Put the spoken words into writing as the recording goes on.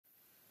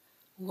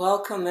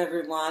Welcome,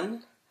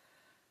 everyone.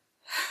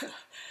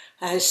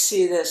 I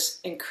see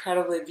this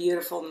incredibly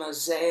beautiful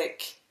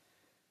mosaic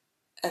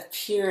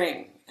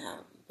appearing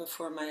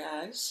before my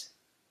eyes.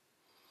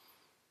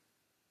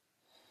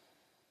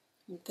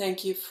 And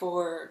thank you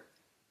for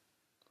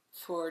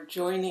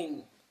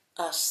joining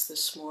us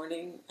this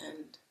morning,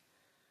 and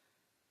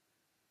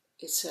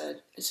it's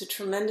a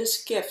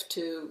tremendous gift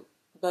to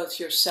both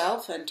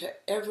yourself and to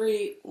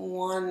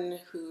everyone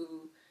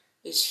who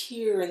is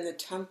here in the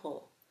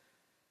temple,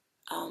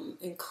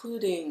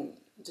 including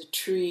the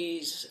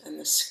trees and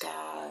the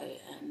sky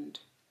and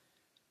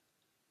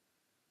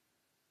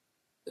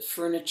the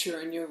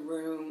furniture in your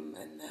room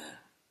and the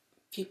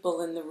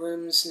people in the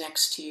rooms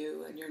next to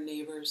you and your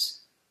neighbors.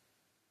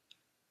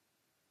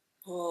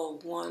 All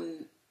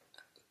one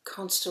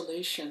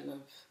constellation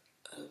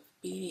of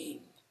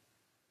being.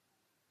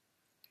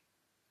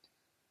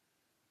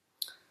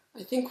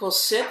 I think we'll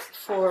sit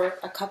for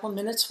a couple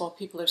minutes while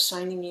people are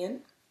signing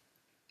in.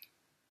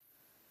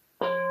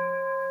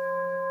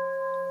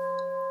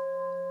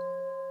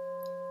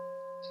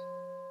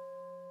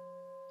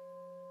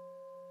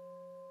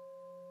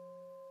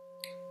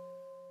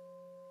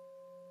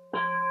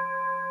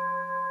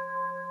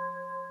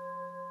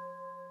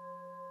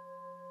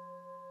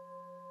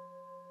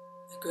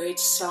 The great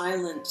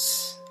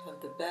silence of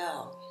the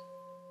bell.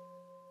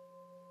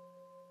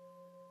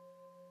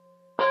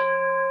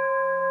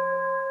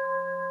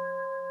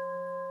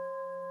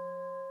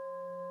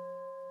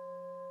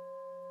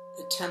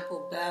 The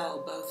temple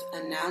bell, both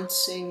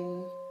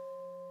announcing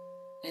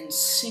and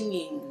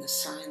singing the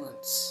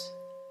silence.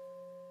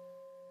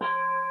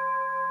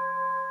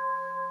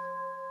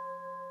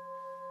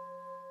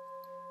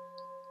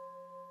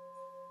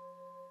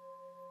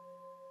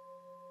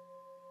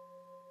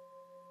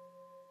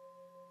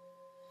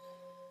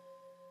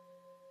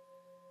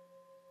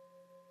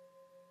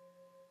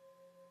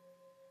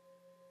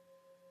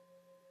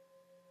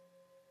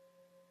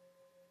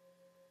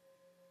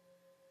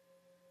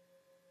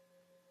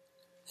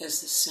 As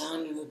the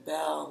sound of the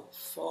bell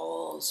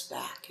falls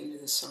back into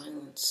the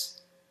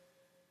silence.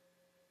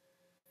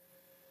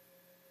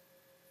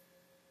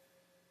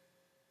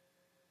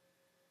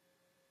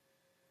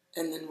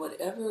 And then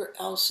whatever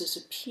else is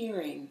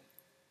appearing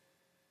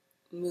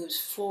moves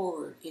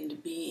forward into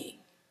being.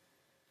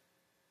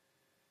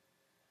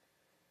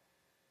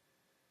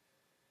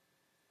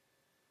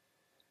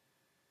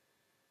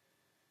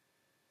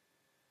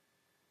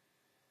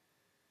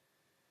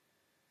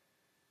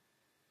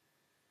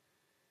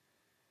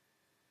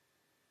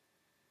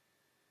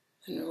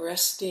 And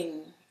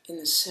resting in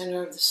the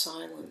center of the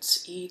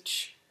silence,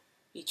 each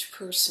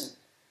person,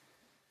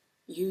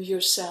 you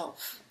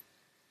yourself,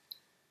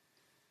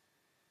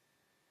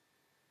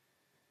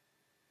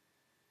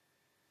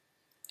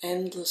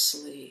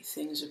 endlessly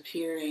things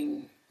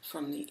appearing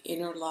from the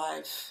inner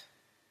life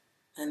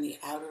and the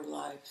outer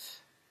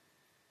life,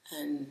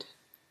 and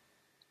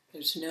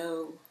there's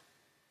no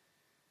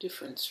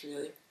difference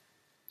really.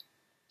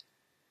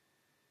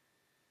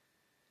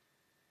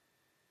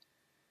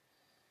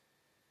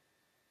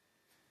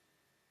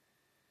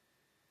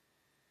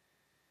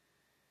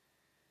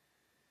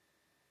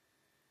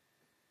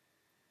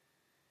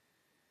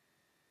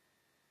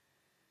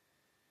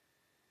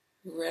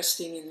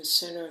 Resting in the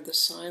center of the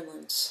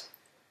silence,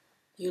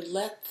 you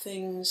let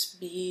things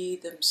be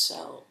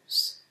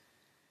themselves.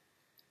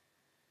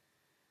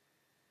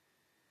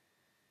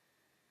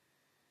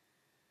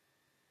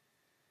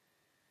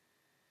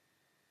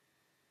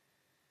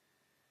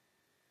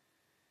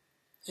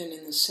 And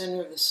in the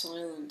center of the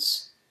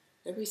silence,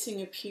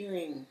 everything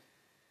appearing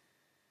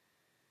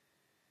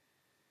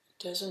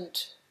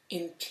doesn't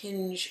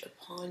impinge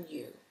upon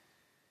you.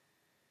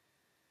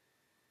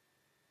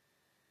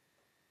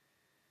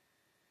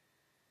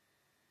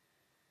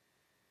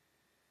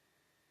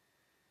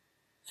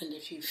 And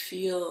if you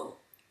feel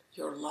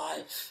your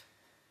life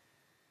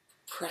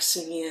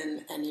pressing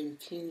in and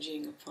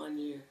impinging upon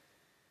you,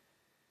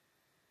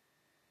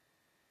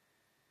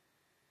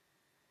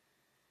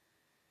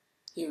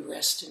 you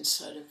rest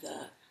inside of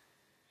that.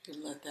 You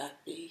let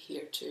that be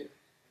here too.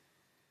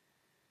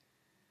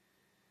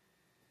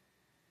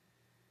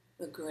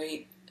 The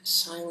great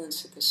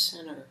silence at the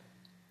center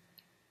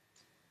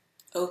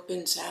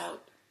opens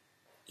out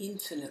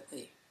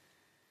infinitely.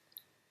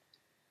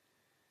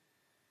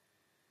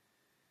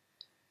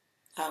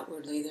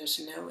 Outwardly, there's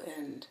no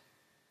end.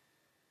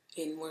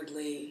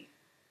 Inwardly,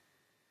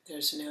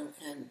 there's no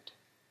end.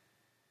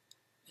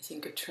 I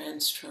think a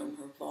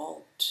transformer,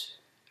 vault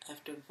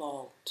after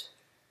vault,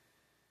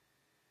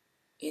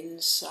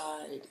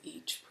 inside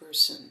each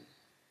person,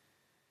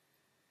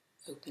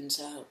 opens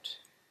out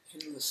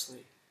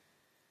endlessly.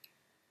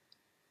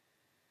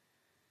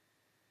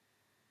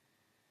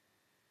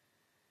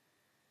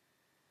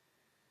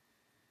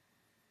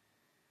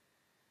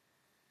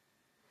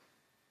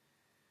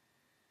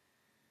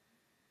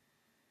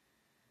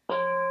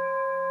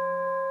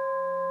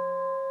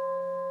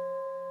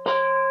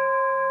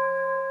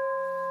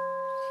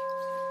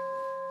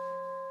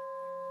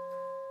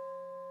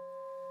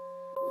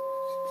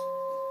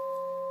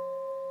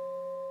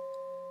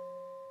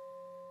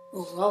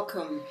 Well,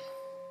 welcome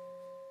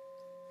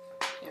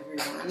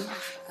everyone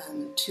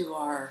to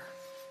our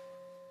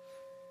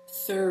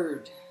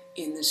third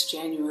in this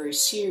January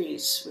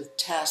series with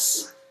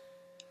Tess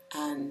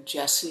and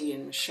Jessie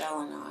and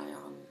Michelle and I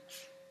on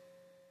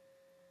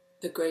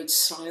the great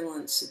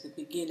silence at the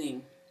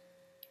beginning.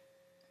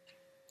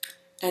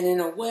 And in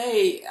a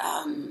way,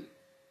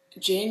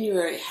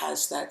 January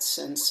has that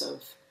sense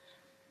of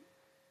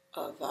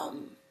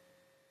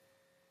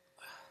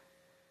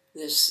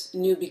this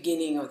new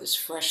beginning or this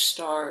fresh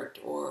start,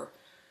 or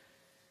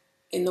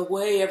in the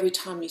way every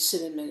time you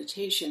sit in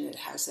meditation, it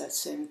has that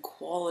same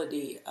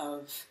quality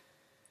of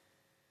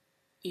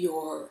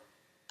you're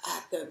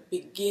at the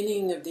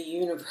beginning of the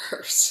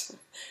universe.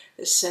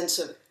 The sense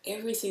of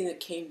everything that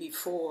came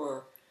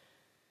before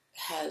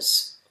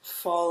has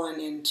fallen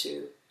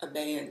into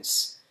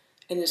abeyance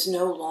and is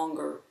no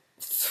longer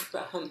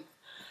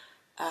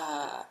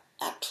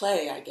at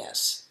play, I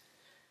guess.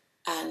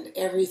 And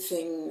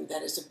everything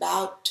that is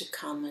about to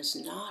come has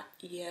not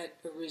yet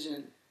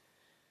arisen.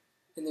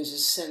 And there's a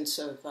sense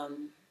of, I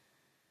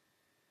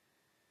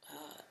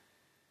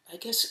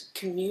guess,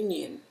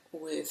 communion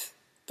with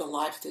the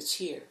life that's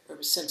here, or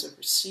a sense of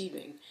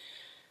receiving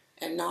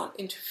and not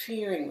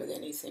interfering with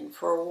anything.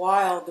 For a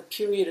while, the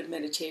period of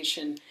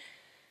meditation,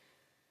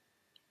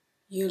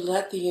 you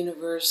let the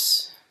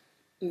universe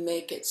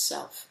make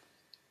itself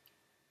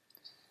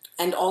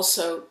and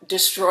also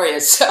destroy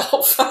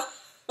itself.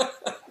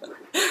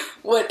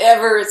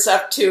 Whatever it's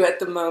up to at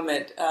the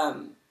moment,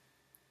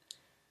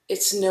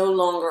 it's no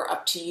longer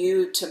up to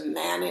you to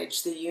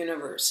manage the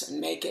universe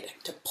and make it,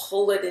 to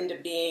pull it into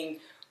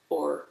being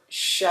or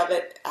shove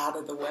it out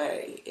of the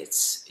way.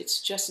 It's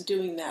just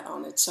doing that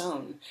on its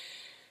own.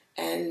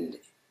 And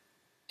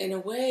in a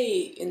way,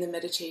 in the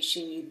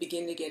meditation, you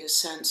begin to get a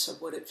sense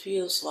of what it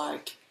feels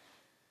like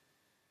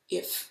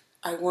if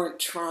I weren't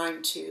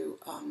trying to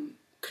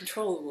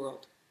control the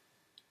world.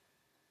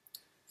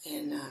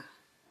 And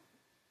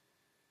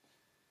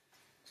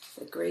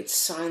the great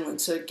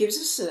silence. So it gives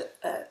us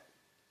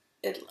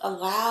it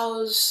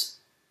allows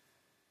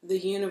the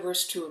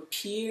universe to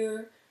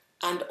appear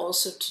and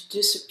also to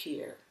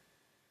disappear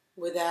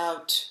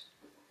without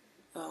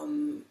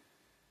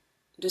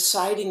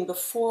deciding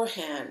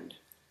beforehand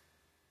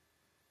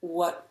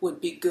what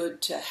would be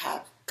good to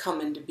have come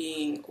into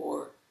being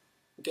or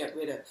get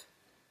rid of.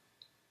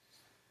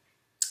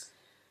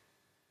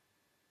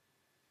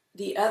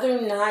 The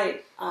other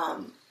night,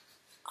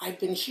 I'd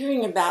been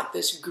hearing about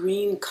this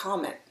green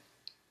comet,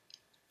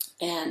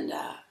 and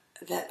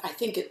that I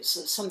think it's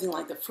something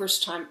like the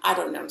first time, I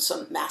don't know,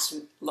 some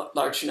massive,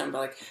 large number,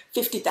 like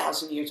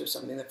 50,000 years or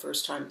something, the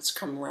first time it's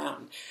come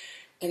around.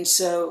 And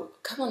so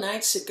a couple of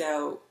nights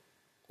ago,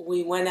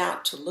 we went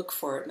out to look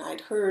for it, and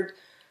I'd heard,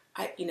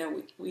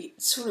 we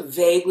sort of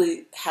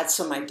vaguely had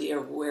some idea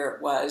of where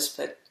it was,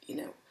 but,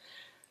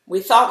 we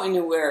thought we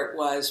knew where it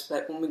was,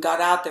 but when we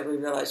got out there, we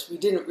realized we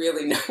didn't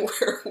really know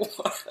where it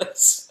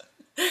was.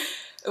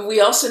 And we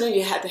also knew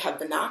you had to have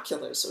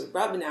binoculars, so we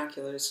brought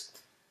binoculars.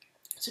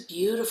 It's a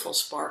beautiful,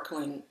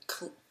 sparkling,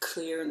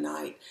 clear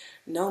night,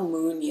 no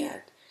moon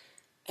yet.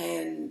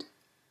 And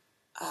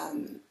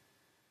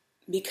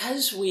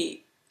because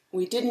we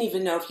didn't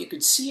even know if you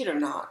could see it or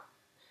not,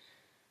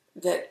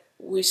 that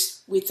we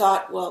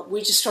thought, well,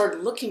 we just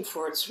started looking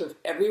for it sort of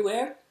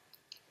everywhere.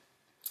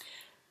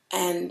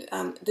 And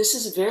this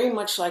is very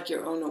much like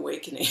your own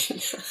awakening.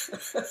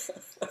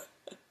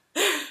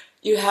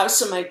 You have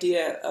some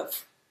idea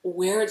of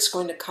where it's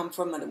going to come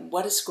from and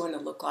what it's going to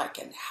look like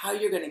and how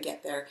you're going to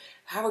get there,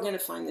 how we're going to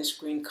find this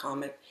green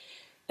comet.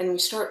 And we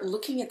start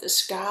looking at the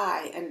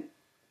sky and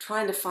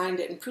trying to find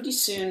it. And pretty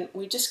soon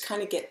we just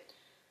kind of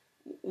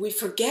we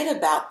forget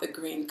about the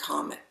green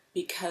comet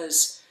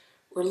because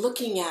we're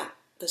looking at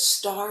the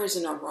stars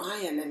in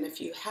Orion. And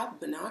if you have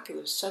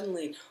binoculars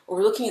suddenly, or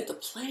we're looking at the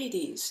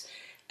Pleiades,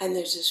 and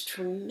there's this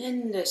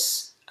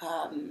tremendous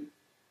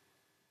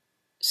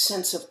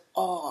sense of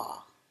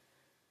awe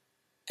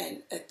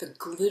and at the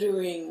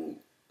glittering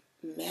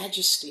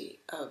majesty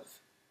of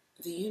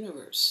the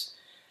universe.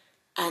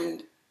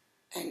 And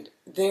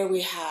there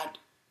we had,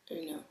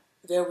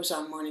 there was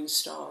our morning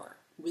star.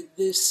 With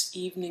this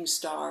evening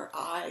star,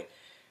 I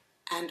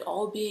and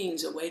all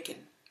beings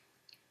awaken.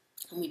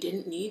 And we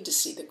didn't need to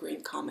see the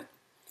green comet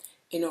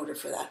in order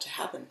for that to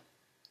happen.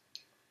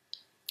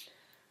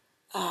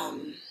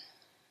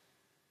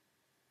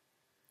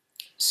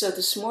 So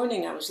this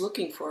morning I was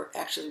looking for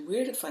actually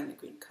where to find the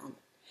green comet.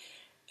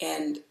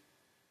 And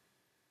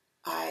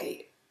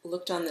I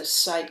looked on this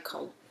site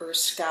called Earth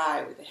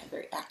Sky, where they have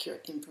very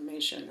accurate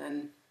information.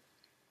 And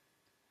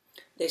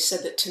they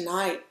said that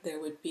tonight there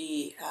would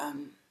be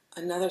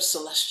another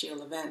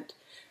celestial event.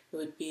 It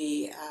would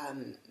be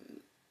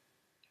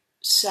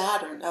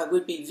Saturn, it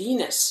would be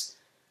Venus,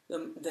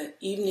 the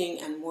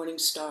evening and morning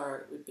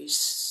star. It would be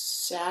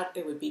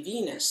it would be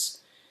Venus,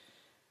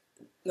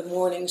 the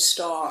morning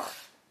star.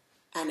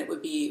 And it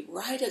would be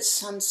right at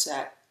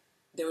sunset,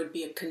 there would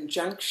be a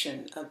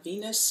conjunction of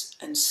Venus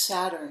and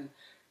Saturn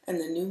and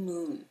the new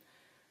moon.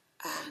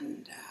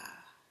 And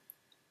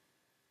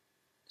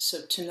so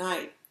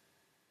tonight,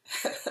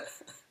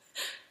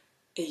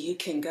 you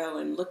can go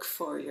and look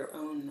for your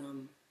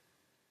own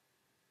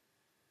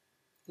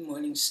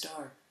morning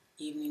star,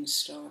 evening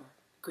star,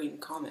 green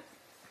comet.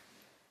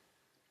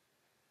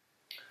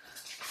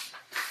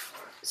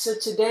 So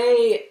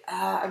today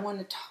I want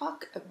to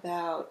talk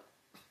about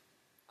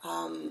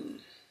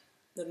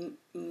the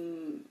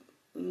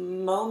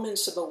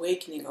moments of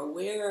awakening,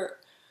 or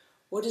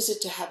what is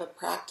it to have a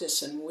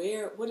practice, and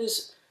what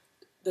does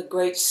the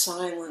great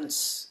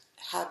silence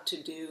have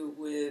to do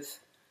with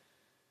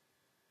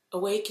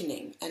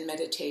awakening and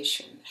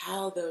meditation,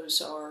 how those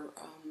are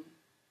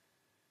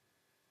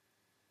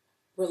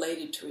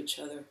related to each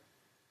other.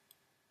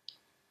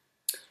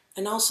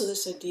 And also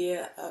this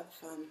idea of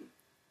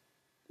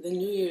the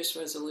New Year's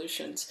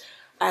resolutions.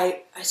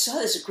 I saw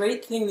this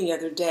great thing the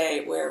other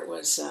day where it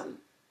was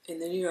in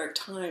the New York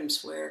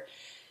Times, where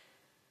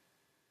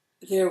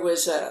there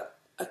was a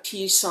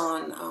piece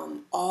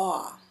on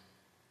awe.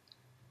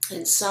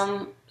 And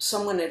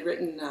someone had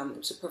written, it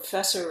was a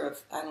professor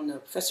of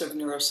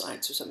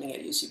neuroscience or something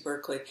at UC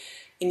Berkeley,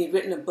 and he'd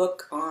written a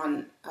book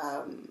on,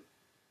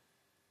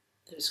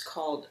 it was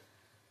called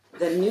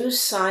The New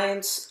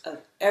Science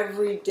of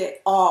Everyday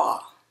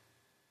Awe.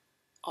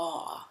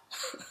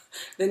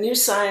 The New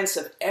Science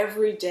of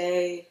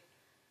Everyday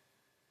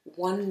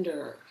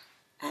Wonder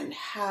and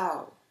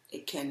How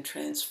It Can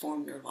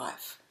Transform Your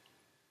Life.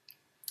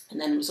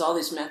 And then it was all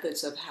these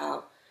methods of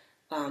how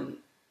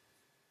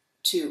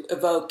to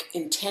evoke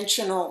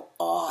intentional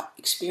awe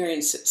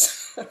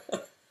experiences.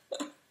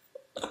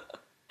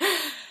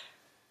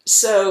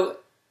 So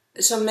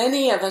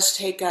many of us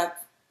take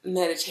up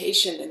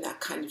meditation in that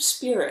kind of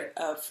spirit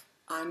of,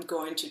 I'm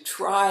going to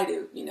try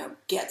to,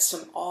 get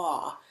some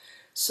awe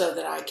so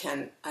that I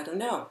can,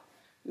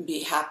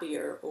 be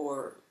happier,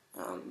 or,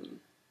 I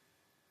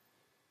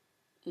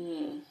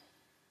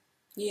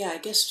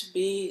guess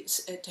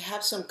to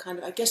have some kind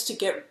of, to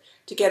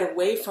get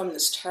away from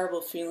this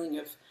terrible feeling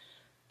of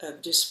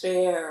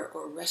despair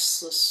or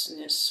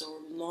restlessness or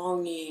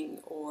longing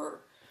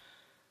or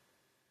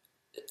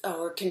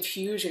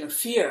confusion or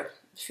fear.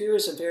 Fear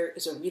is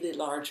a really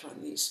large one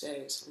these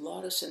days. A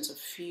lot of sense of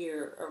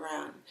fear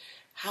around.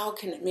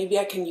 Maybe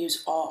I can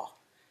use awe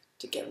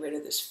to get rid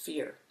of this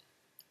fear.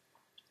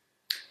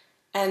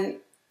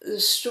 And the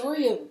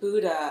story of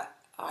Buddha,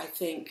 I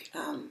think,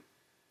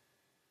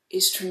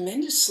 is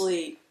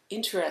tremendously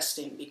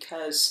interesting,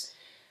 because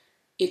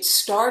it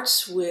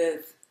starts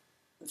with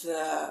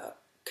the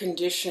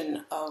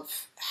condition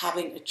of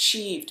having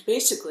achieved,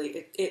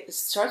 basically, it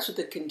starts with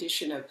the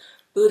condition of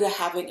Buddha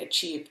having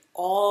achieved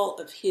all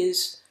of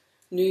his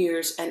New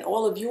Year's and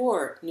all of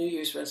your New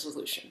Year's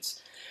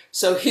resolutions.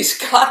 So he's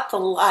got the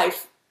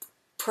life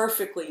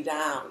perfectly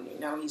down,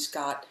 he's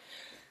got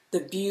the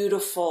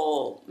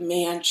beautiful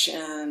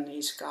mansion,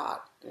 he's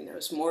got,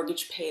 his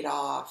mortgage paid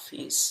off,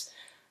 he's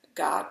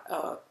got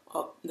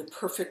the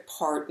perfect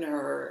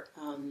partner,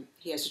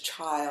 he has a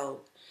child,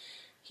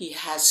 he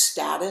has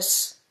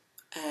status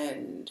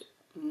and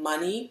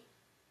money.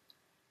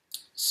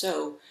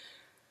 So,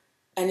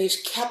 and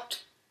he's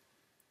kept,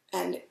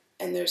 and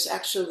there's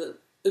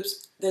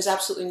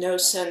absolutely no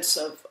sense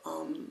of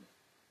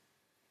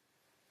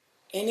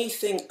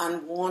anything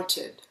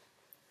unwanted,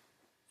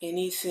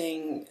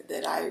 anything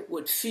that I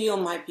would feel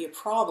might be a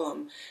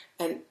problem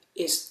and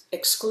is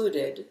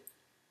excluded,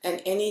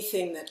 and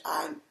anything that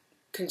I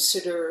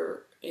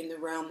consider in the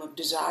realm of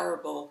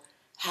desirable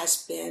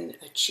has been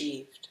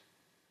achieved.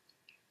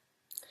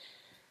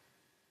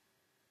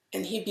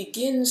 And he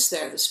begins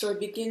there, the story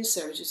begins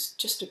there, which is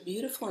just a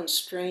beautiful and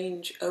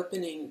strange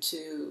opening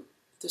to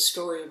the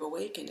story of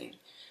awakening.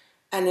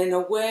 And in a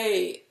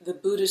way, the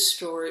Buddhist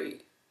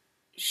story,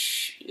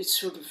 it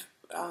sort of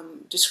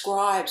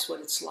describes what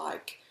it's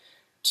like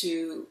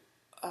to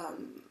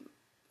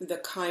the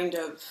kind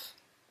of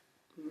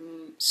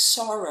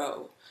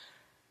sorrow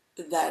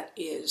that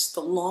is the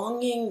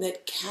longing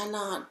that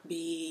cannot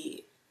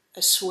be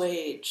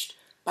assuaged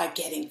by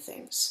getting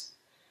things.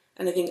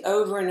 And I think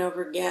over and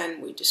over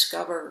again we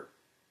discover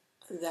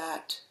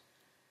that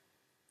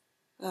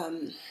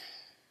the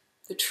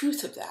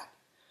truth of that.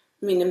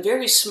 I mean, in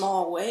very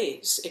small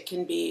ways, it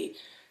can be,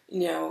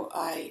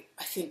 I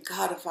think,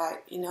 God, if I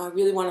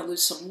really want to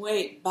lose some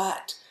weight,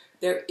 but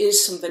there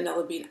is some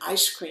vanilla bean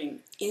ice cream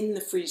in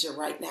the freezer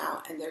right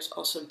now, and there's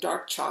also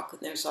dark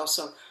chocolate, and there's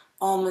also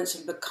almonds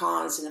and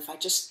pecans, and if I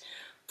just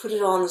put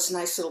it all in this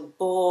nice little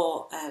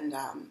bowl, and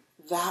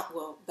that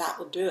will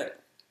do it.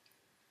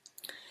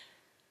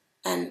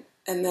 And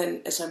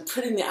then as I'm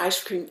putting the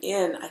ice cream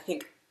in, I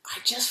think, I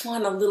just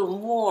want a little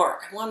more.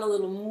 I want a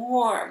little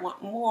more. I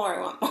want more.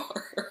 I want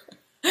more.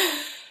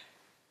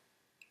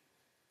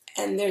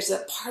 And there's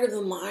that part of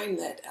the mind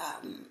that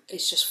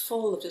is just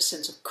full of this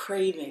sense of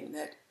craving,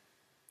 that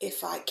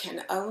if I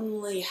can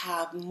only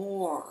have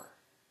more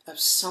of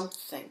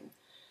something,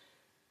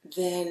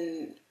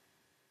 then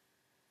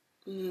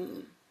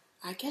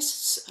I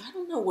guess I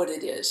don't know what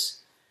it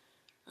is.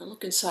 I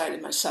look inside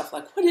of myself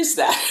like, what is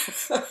that?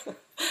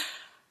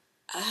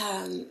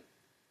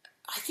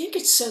 I think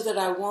it's so that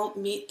I won't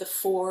meet the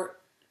 4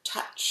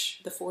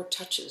 touch, the 4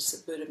 touches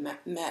that Buddha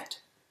met.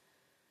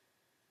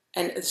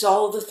 And it's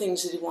all the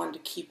things that he wanted to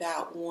keep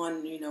out.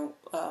 One,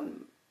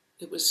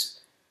 it was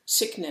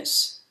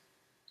sickness,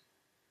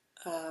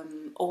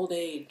 old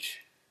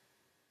age,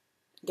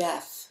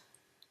 death,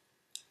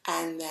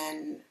 and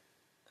then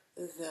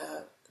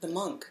the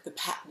monk, the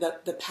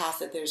path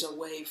that there's a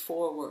way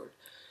forward.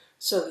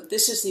 So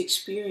this is the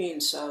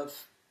experience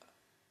of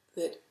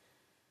that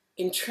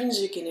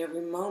intrinsic in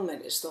every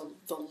moment is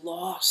the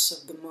loss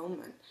of the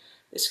moment.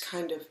 This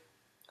kind of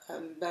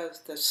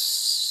both the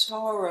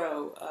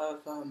sorrow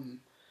of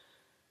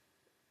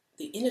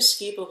the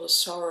inescapable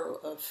sorrow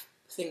of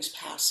things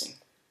passing,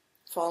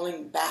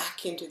 falling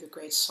back into the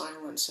great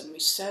silence, and we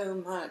so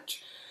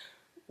much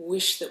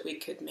wish that we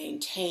could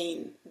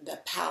maintain the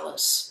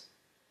palace.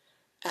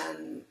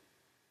 And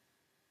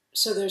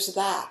so there's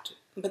that,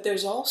 but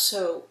there's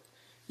also,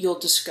 you'll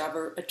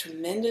discover, a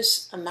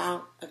tremendous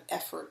amount of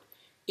effort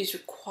is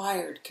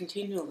required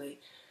continually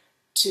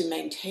to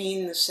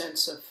maintain the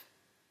sense of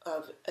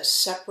a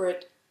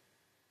separate,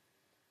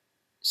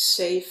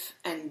 safe,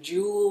 and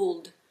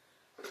jeweled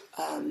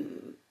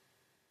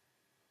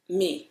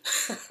me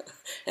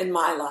in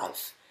my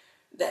life.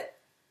 That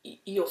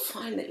you'll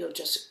find that you'll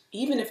just,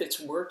 even if it's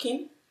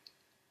working,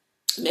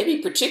 maybe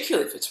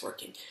particularly if it's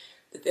working,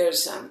 that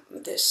there's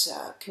this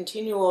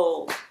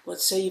continual,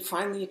 let's say you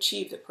finally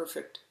achieve the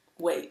perfect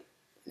weight,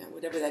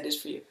 whatever that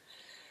is for you.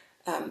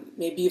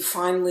 Maybe you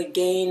finally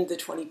gained the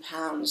 20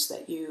 pounds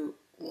that you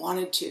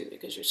wanted to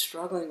because you're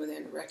struggling with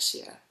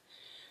anorexia,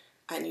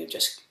 and you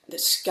just, the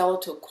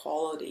skeletal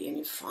quality, and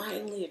you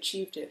finally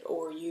achieved it,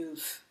 or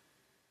you've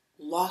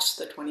lost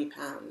the 20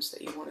 pounds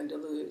that you wanted to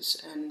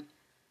lose.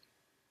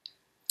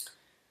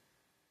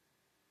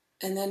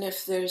 And then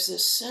if there's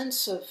this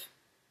sense of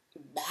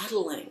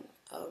battling,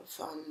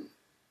 of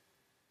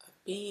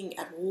being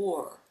at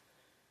war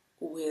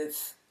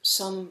with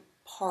some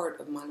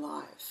part of my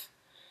life,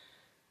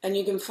 and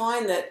you can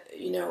find that,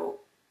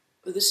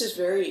 this is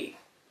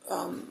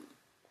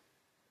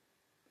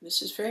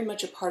very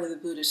much a part of the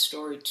Buddhist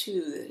story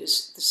too. That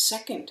is the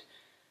second,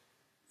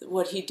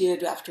 what he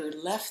did after he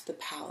left the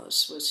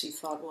palace was he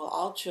thought, well,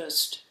 I'll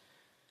just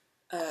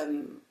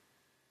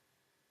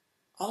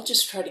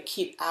try to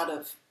keep out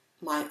of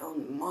my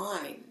own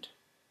mind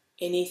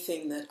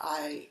anything that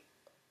I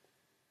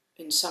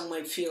in some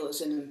way feel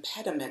is an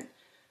impediment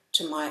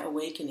to my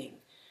awakening.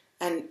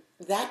 And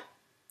that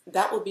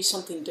will be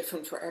something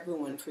different for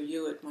everyone. For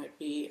you it might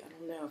be, I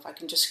don't know, if I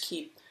can just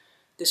keep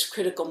this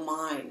critical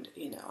mind,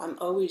 I'm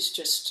always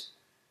just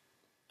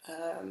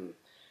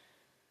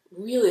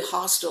really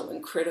hostile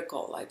and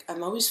critical. Like,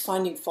 I'm always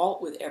finding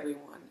fault with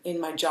everyone. In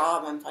my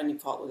job, I'm finding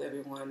fault with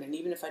everyone. And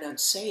even if I don't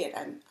say it,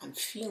 I'm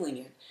feeling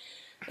it.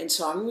 And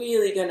so I'm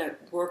really going to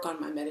work on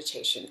my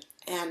meditation.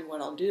 And what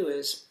I'll do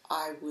is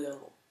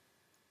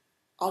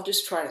I'll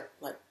just try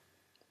to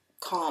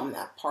calm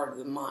that part of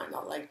the mind.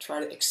 I'll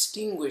try to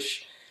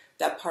extinguish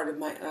that part of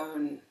my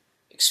own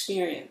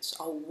experience.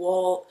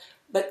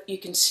 But you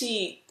can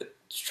see the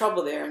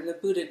trouble there, and the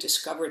Buddha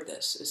discovered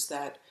this, is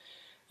that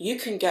you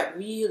can get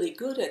really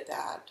good at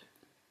that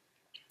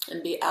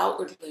and be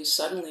outwardly,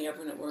 suddenly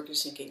everyone at work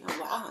is thinking, oh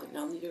wow,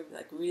 you're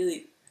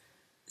really,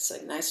 it's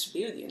nice to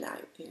be with you now.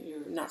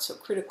 You're not so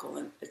critical,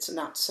 and it's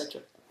not so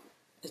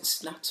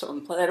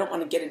unpleasant. I don't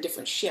want to get a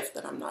different shift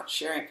that I'm not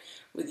sharing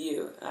with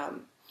you.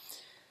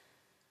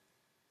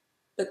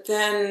 But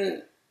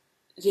then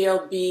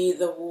there'll be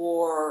the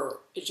war,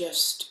 it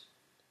just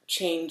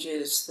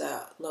changes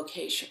the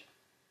location.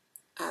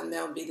 And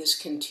there'll be this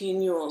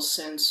continual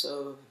sense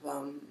of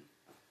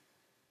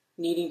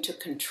needing to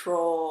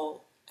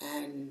control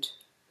and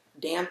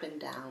dampen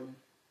down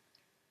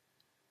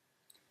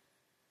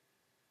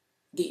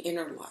the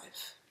inner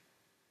life.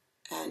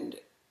 And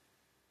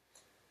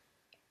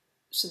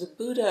so the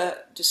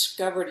Buddha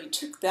discovered, he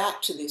took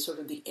that to the sort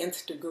of the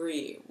nth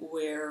degree,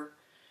 where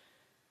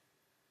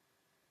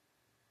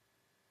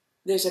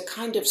there's a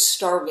kind of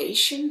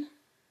starvation,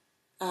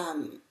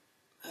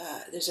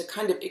 there's a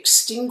kind of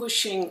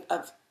extinguishing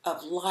of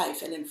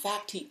life, and in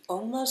fact he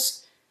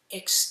almost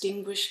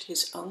extinguished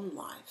his own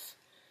life,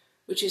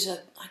 which is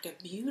a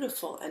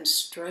beautiful and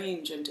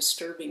strange and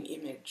disturbing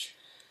image.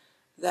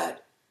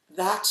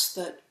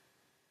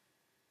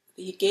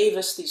 He gave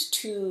us these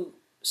two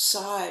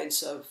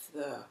sides of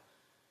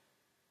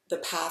the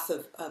path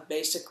of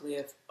basically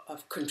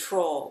of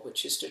control,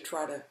 which is to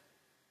try to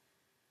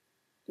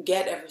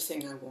get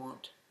everything I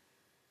want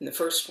in the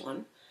first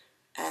one,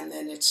 and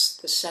then the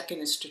second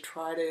is to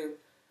try to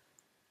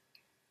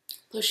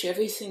push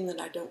everything that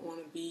I don't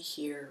want to be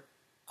here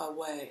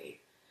away.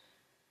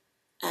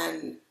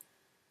 And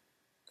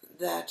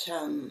that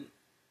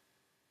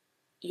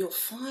you'll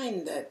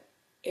find that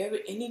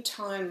any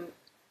time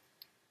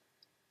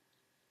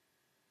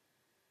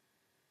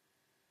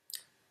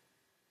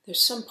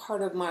there's some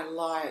part of my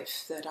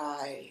life that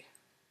I,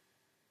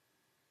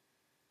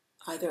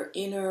 either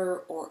inner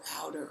or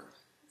outer,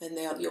 and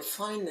you'll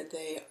find that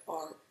they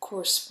are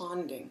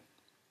corresponding.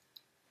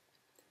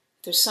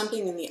 There's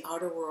something in the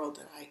outer world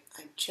that I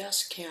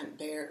just can't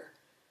bear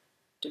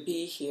to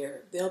be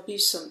here, there'll be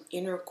some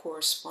inner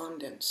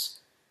correspondence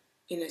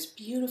in its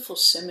beautiful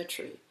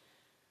symmetry.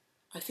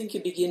 I think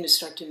you begin to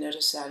start to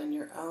notice that in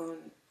your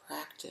own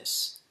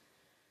practice,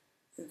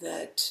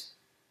 that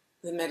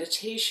the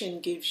meditation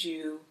gives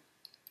you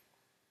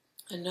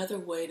another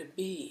way to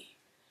be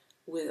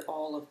with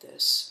all of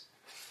this.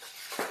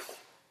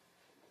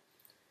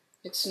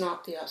 It's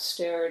not the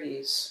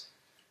austerities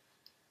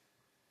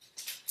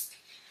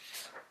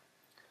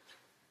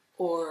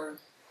or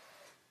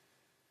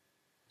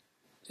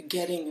the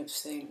getting of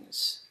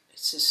things.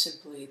 It's just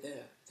simply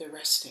the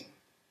resting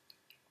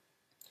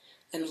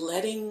and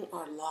letting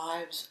our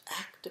lives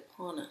act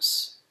upon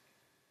us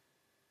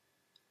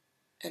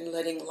and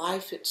letting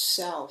life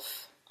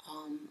itself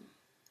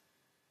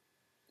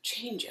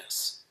change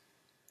us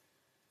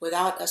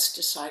without us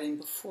deciding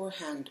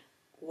beforehand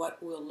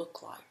what we'll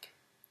look like.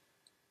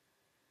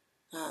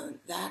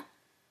 That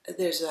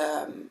there's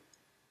a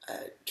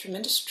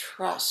tremendous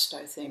trust,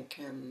 I think,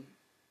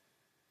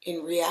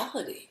 in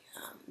reality.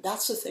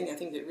 That's the thing I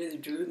think that really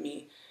drew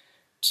me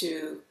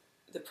to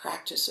the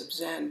practice of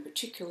Zen,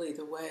 particularly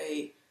the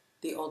way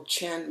the old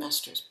Chan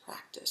masters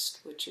practiced,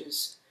 which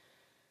is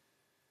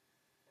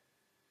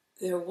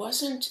there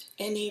wasn't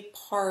any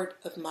part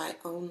of my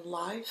own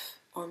life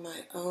or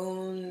my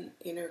own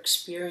inner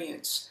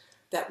experience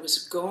that I was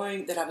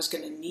going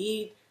to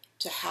need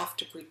to have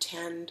to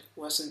pretend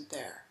wasn't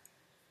there.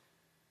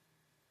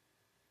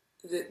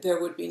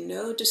 There would be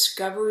no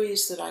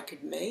discoveries that I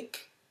could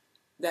make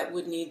that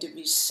would need to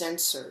be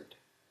censored.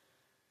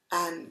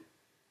 And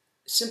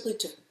simply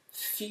to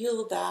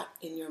feel that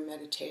in your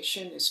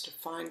meditation is to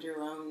find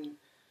your own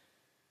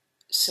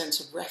sense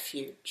of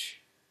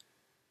refuge.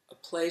 A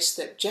place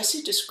that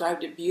Jesse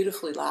described it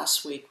beautifully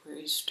last week, where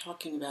he's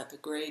talking about the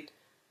great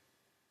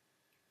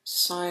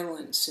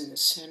silence in the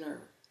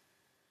center,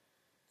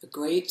 the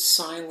great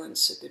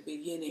silence at the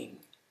beginning,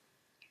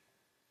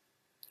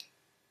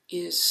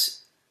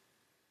 is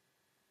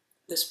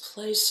this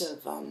place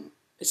of,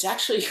 it's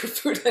actually your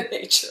Buddha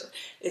nature.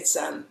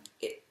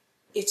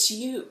 It's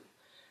you.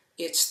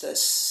 It's the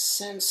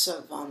sense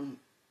of,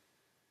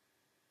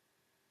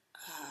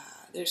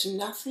 there's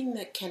nothing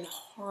that can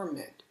harm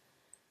it.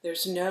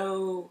 There's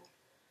no,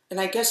 and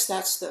I guess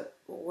that's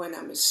when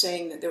I was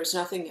saying that there was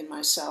nothing in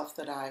myself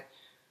that I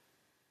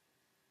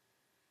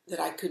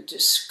could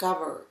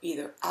discover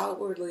either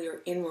outwardly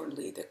or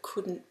inwardly that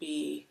couldn't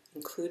be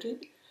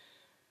included.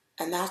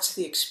 And that's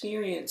the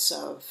experience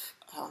of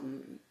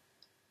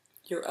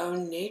your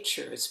own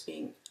nature as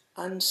being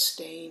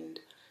unstained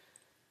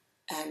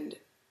and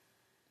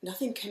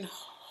nothing can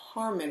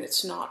harm it.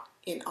 It's not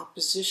in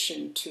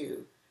opposition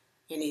to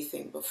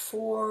anything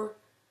before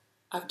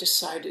I've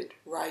decided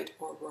right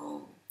or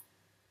wrong,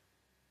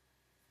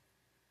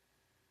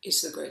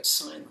 is the great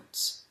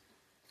silence.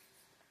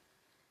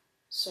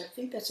 So I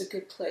think that's a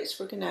good place.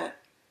 We're going to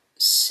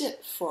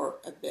sit for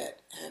a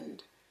bit,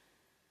 and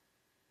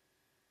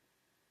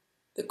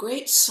the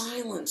great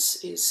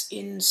silence is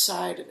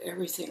inside of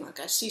everything. Like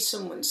I see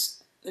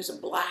there's a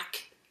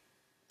black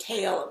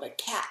tail of a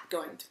cat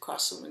going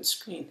across someone's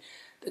screen.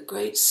 The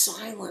great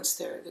silence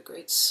there, the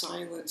great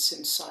silence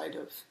inside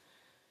of,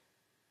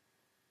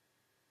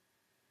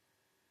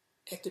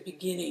 at the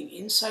beginning,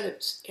 inside of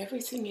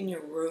everything in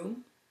your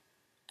room,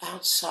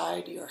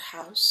 outside your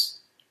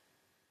house,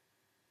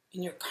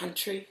 in your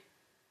country,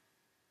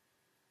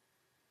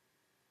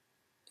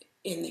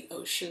 in the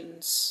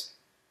oceans,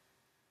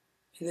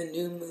 in the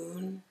new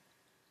moon,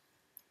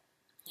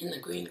 in the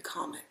green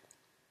comet.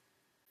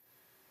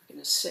 We're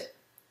going to sit.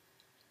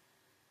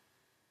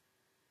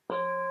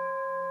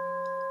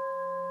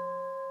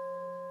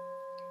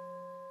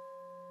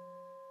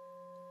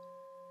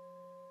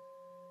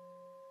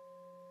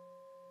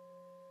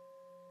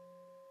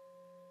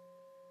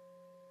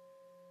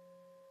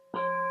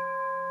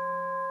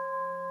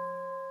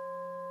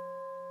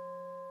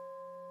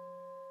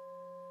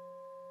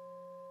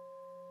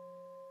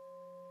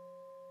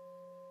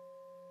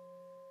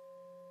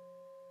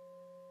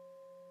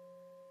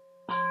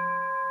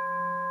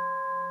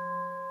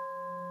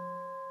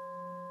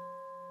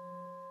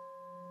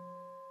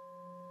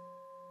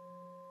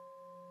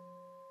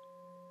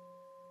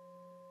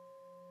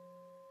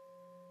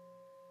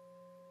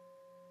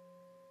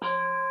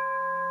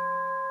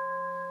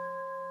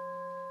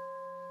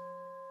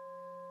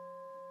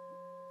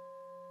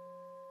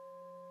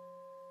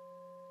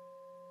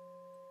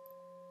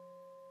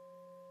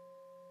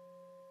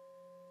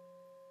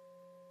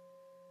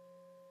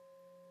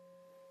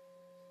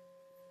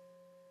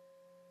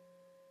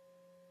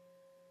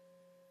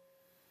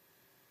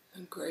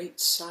 A great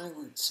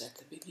silence at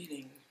the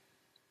beginning.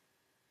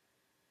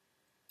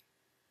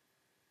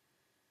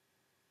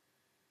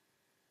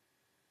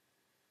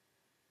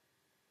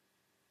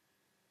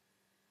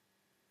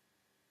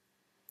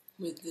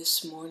 With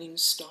this morning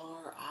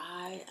star,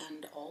 I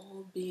and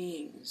all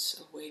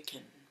beings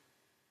awaken.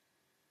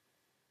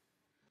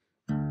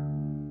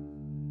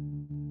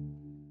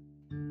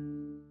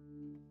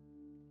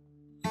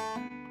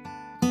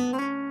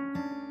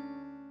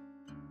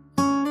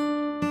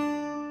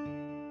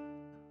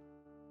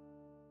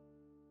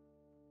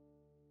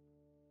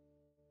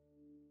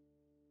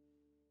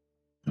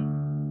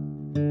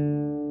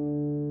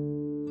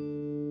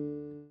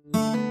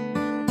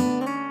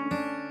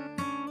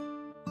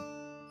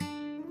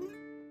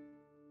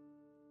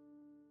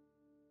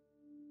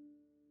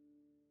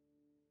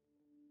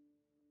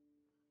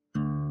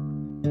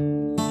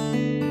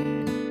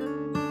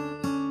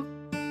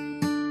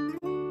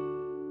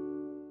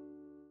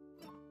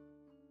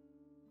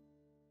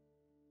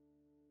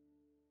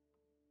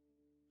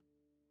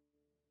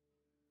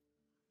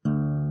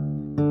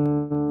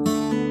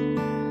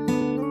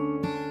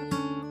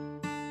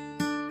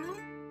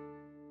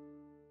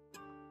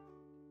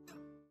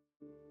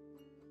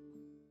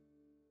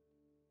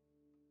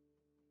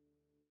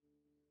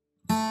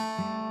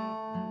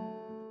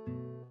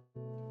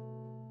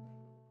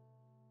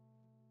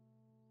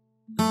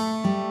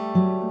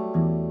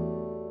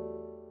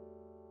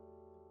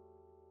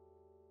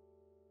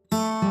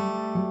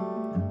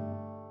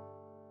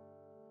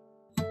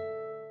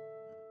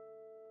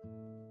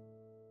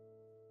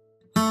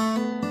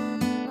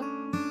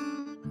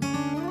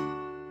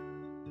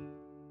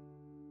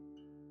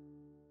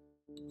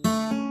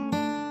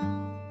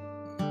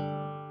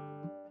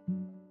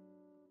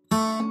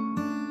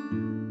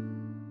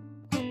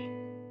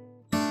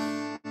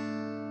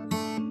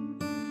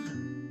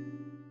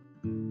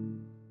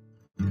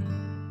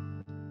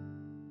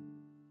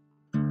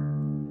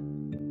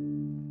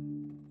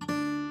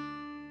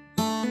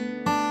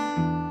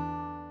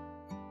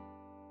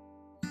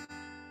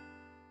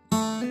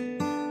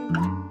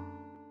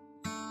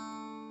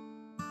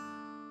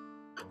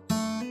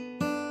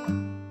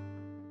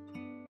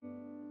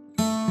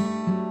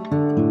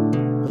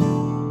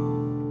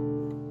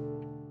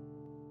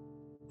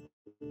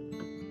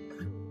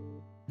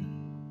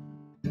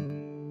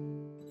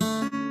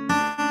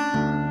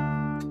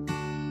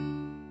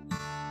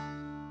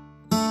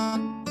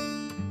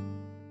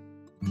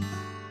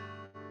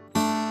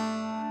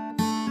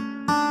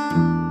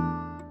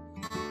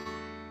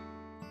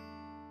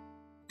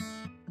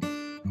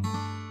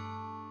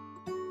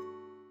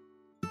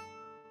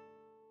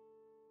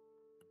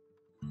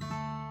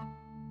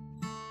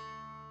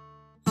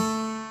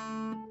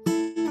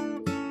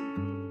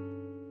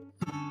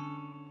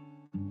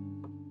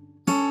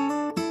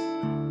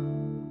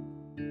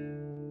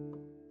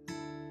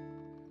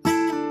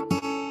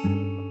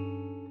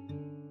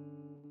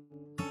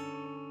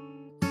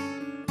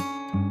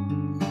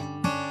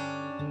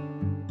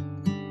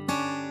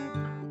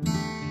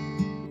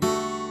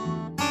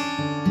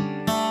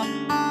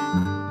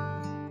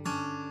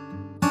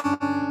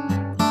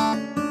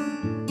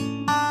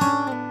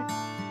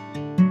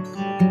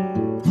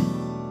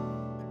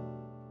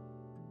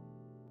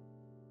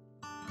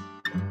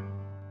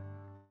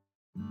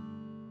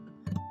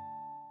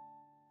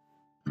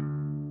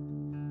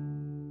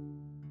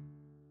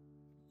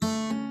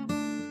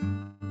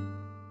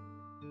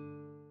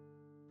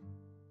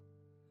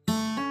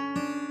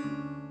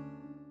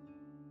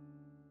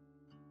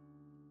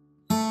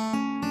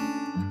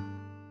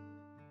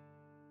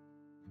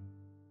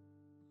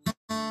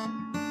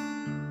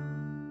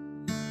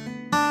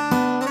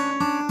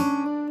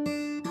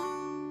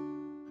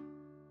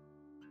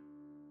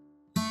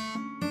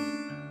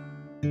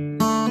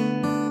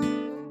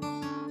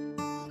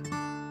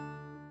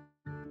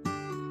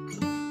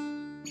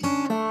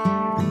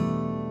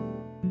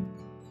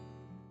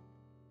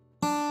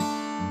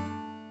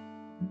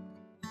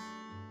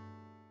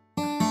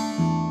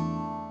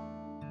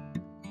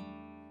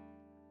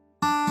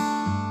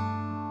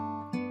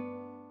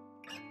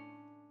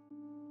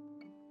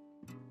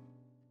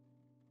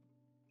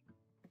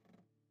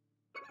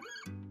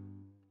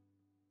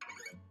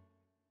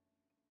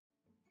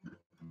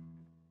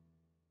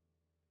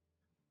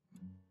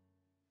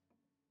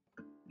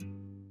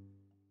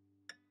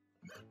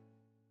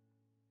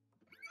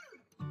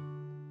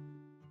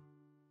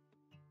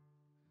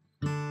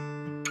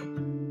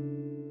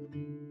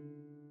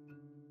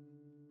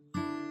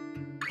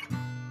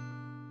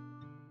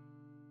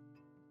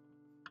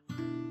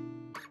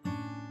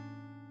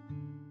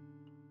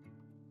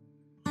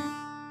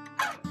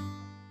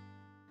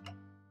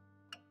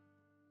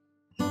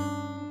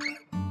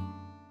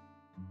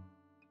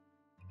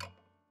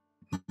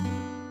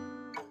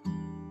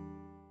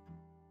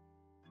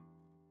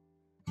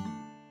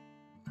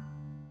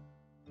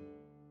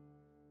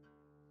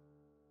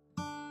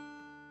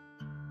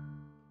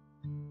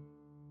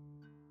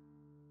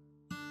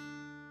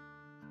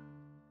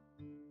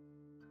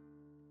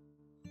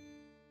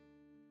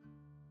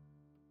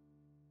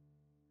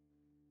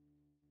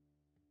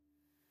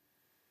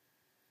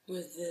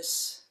 With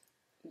this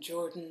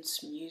Jordan's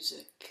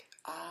music,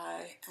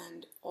 I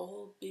and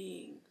all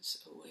beings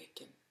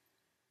awaken.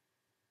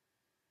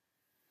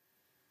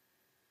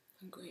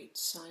 A great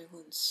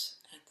silence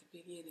at the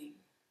beginning.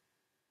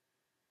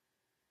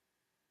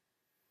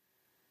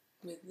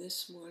 With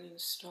this morning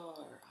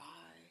star,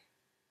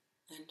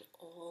 I and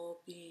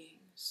all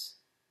beings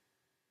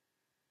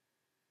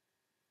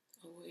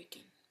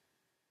awaken.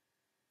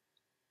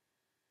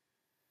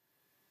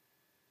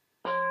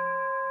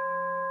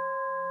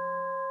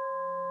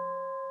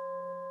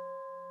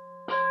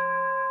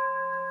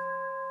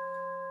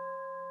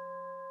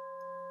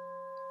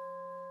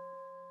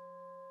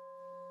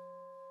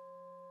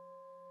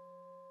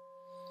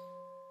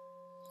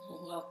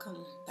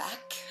 Welcome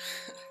back.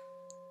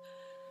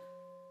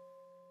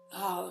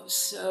 Oh, it was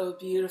so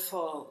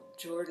beautiful,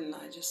 Jordan.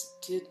 I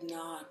just did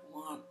not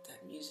want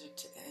that music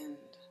to end.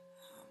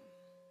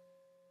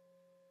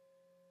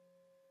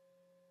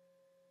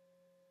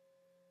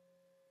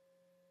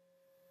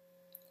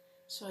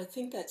 So I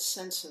think that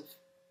sense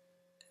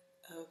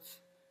of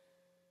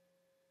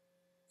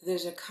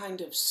there's a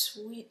kind of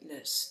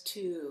sweetness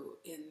too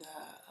in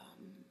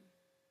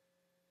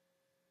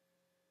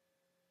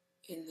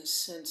the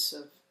sense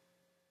of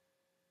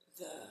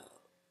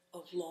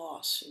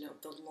loss,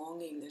 the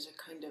longing. There's a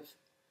kind of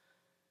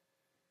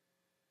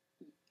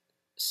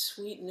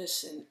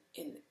sweetness in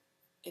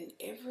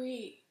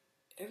every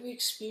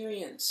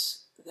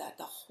experience, that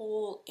the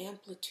whole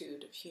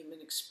amplitude of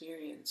human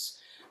experience.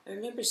 I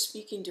remember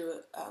speaking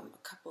to a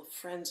couple of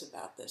friends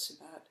about this,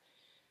 about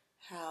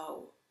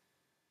how,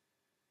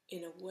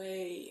 in a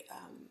way,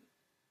 I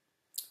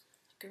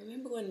can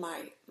remember when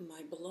my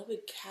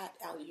beloved cat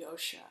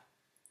Alyosha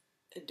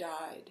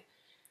died,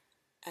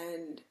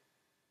 and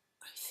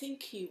I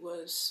think he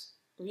was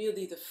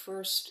really the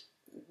first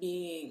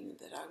being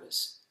that I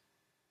was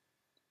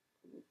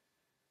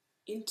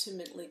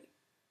intimately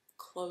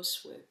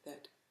close with,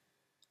 that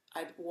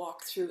I'd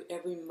walk through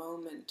every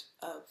moment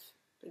of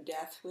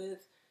death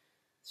with,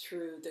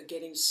 through the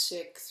getting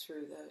sick,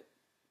 through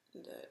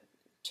the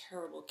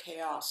terrible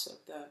chaos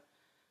of the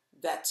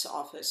vet's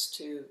office,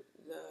 to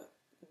the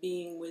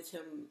being with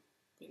him,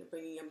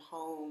 bringing him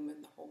home,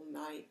 and the whole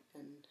night,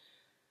 and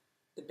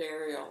the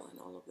burial, and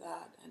all of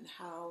that, and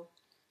how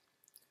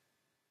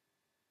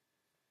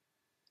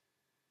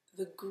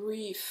the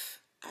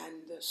grief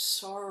and the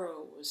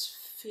sorrow was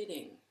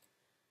fitting,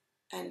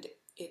 and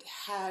it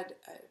had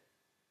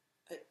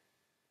a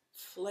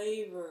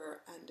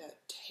flavor and a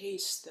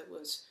taste that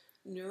was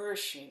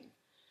nourishing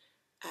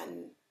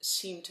and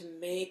seemed to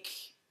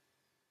make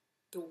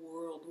the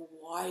world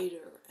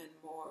wider and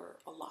more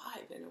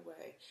alive in a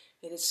way.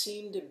 And it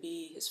seemed to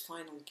be his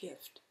final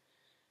gift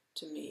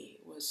to me,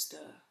 was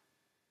the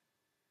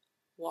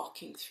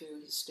walking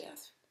through his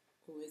death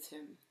with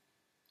him.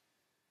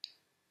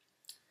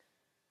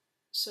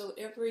 So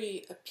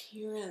every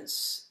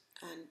appearance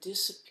and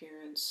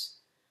disappearance,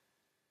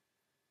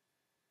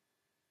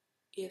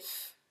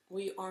 if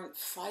we aren't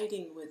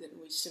fighting with it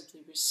and we simply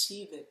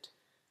receive it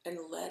and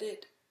let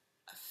it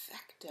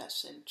affect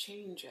us and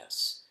change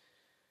us,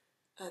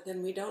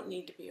 then we don't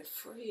need to be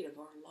afraid of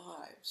our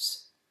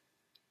lives.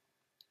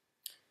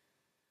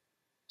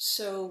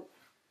 So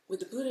with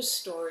the Buddha's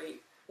story,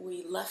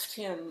 we left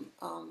him,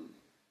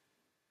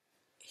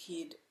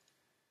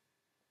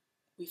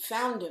 we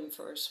found him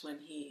first when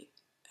he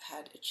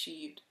had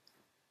achieved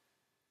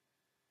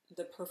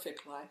the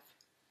perfect life.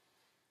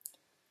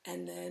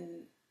 And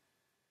then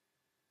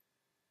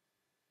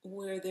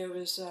where there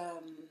was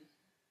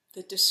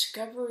the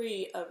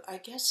discovery of, I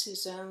guess,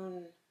 his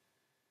own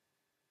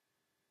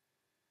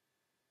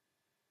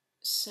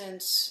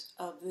sense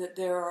of that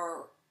there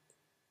are,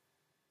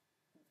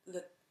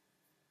 that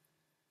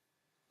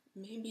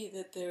maybe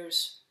that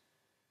there's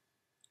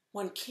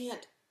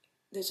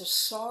a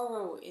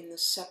sorrow in the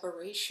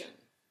separation,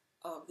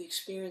 of the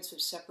experience of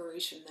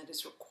separation, that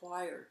is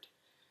required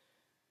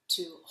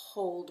to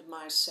hold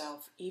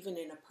myself even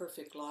in a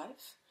perfect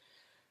life,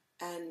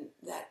 and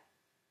that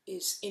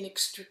is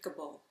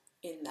inextricable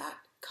in that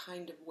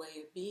kind of way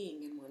of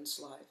being in one's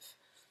life.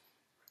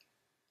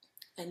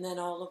 And then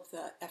all of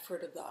the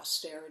effort of the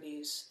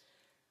austerities,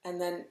 and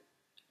then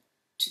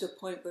to the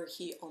point where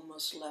he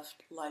almost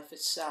left life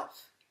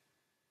itself,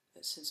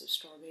 that sense of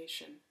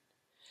starvation.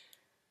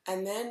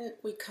 And then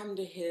we come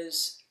to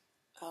his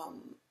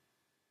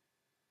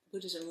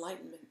Buddha's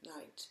Enlightenment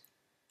Night,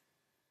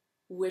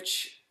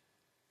 which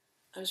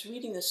I was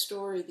reading the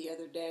story the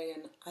other day,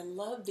 and I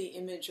love the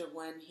image of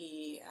when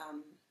he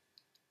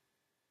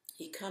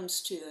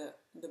comes to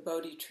the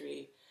Bodhi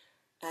tree,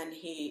 and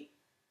he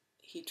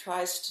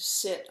tries to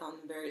sit on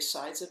the various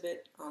sides of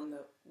it, on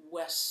the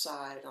west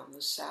side, on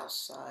the south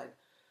side,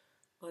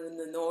 on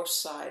the north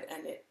side,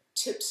 and it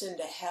tips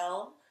into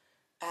hell,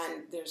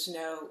 and there's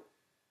no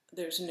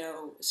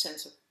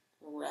sense of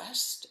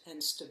rest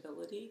and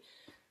stability.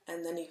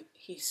 And then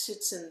he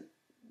sits in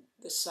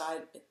the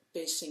side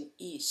facing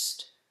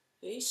east,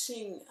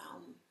 facing,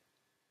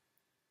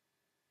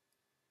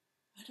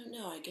 I don't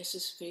know, I guess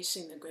it's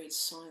facing the great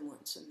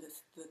silence and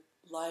the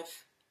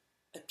life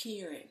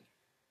appearing,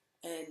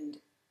 and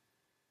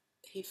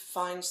he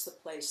finds the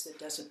place that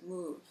doesn't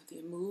move, the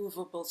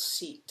immovable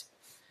seat.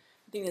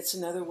 I think that's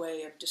another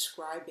way of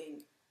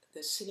describing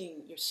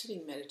your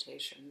sitting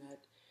meditation, that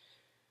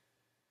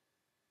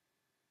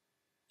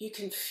you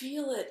can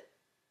feel it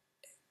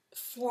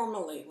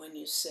formally when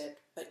you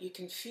sit, but you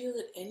can feel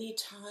it any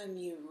time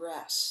you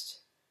rest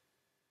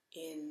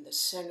in the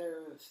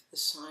center of the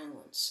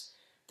silence,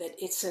 that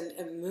it's an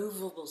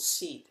immovable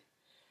seat.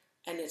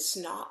 And it's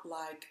not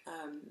like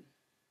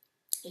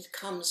it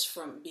comes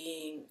from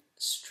being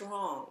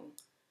strong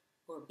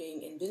or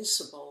being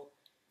invincible.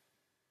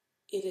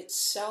 It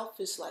itself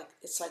is like,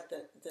 it's like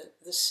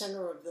the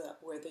center of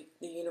where the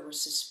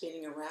universe is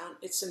spinning around.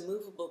 It's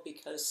immovable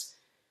because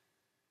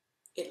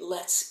it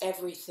lets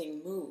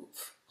everything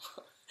move.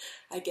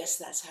 I guess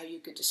that's how you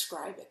could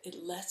describe it.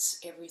 It lets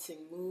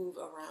everything move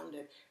around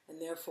it,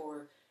 and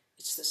therefore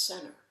it's the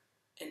center,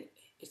 and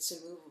it's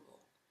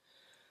immovable.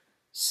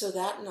 So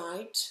that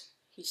night,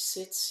 he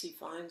sits, he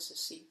finds a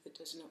seat that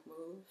does not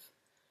move,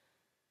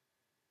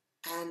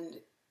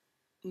 and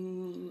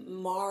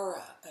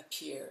Mara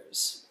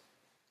appears.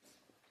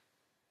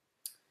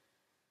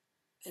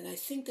 And I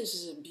think this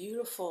is a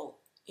beautiful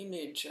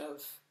image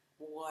of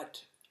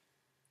what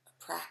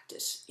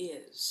practice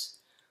is,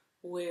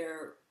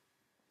 where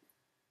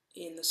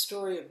in the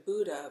story of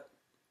Buddha,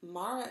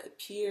 Mara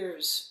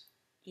appears,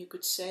 you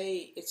could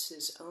say it's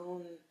his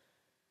own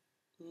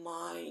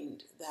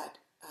mind that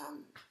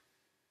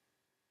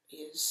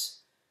it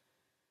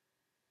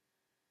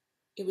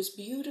was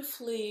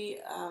beautifully,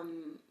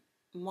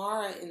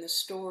 Mara in the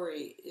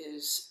story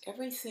is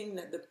everything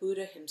that the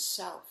Buddha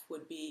himself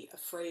would be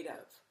afraid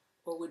of,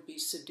 or would be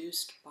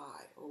seduced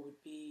by, or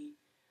would be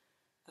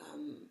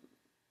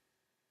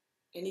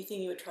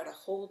anything you would try to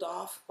hold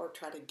off or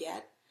try to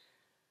get,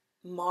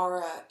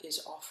 Mara is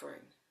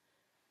offering.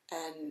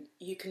 And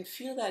you can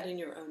feel that in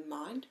your own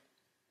mind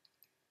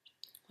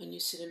when you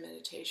sit in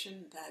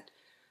meditation, that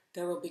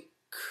there will be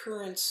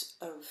currents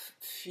of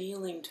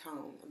feeling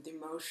tone, of the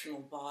emotional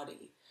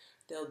body.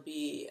 There'll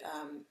be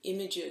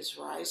images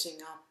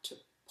rising up to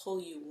pull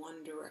you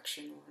one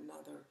direction or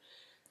another,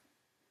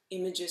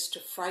 images to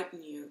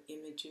frighten you,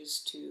 images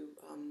to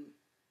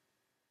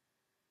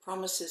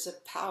promises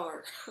of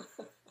power,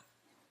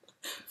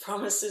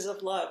 promises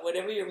of love,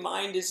 whatever your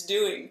mind is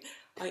doing,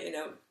 pay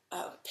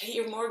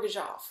your mortgage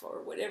off,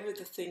 or whatever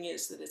the thing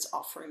is that it's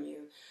offering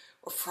you,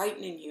 or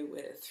frightening you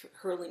with,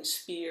 hurling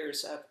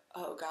spears of,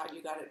 oh God,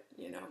 you got to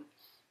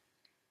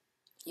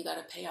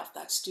pay off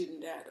that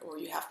student debt, or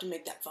you have to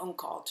make that phone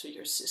call to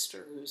your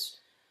sister who's,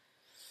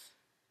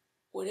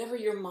 whatever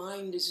your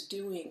mind is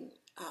doing,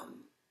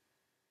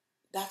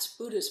 that's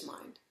Buddha's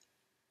mind.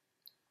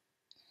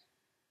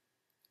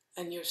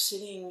 And you're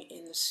sitting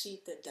in the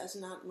seat that does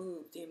not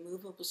move, the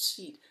immovable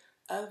seat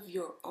of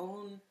your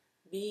own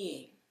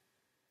being.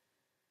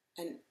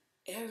 And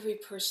every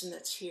person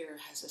that's here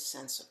has a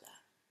sense of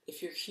that.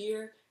 If you're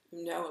here,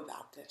 you know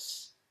about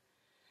this.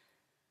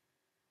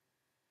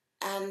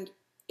 And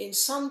in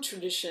some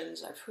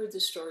traditions, I've heard the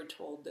story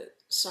told that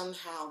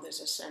somehow there's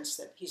a sense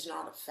that he's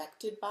not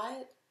affected by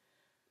it.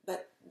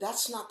 But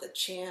that's not the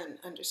Chan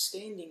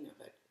understanding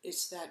of it.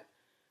 It's that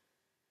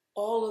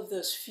all of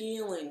those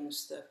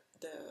feelings, the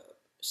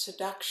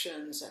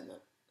seductions and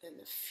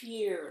the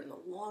fear and the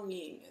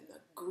longing and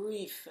the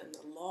grief and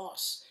the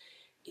loss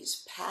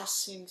is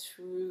passing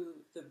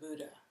through the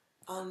Buddha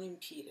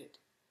unimpeded.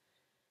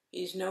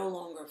 He's no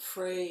longer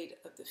afraid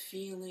of the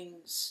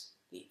feelings,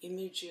 the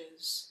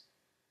images,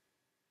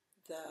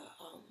 the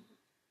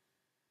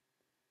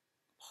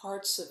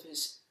parts of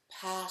his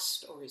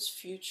past or his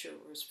future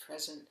or his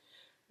present.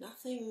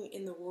 Nothing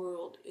in the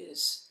world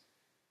he's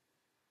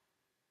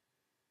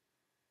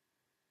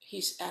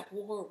at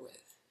war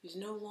with. He's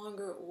no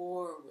longer at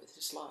war with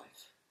his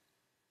life.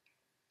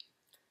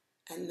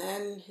 And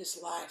then his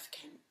life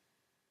can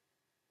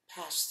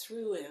pass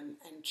through him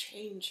and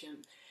change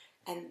him.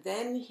 And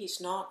then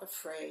he's not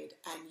afraid,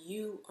 and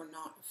you are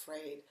not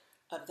afraid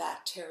of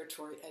that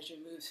territory as you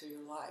move through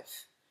your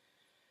life.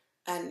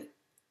 And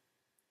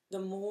the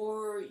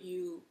more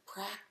you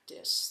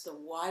practice, the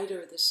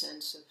wider the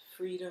sense of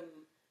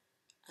freedom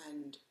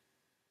and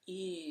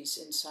ease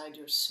inside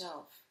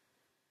yourself.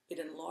 It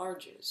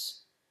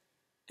enlarges.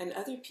 And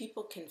other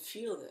people can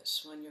feel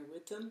this when you're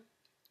with them.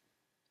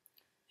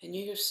 And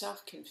you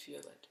yourself can feel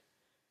it.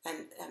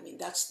 And I mean,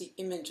 that's the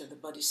image of the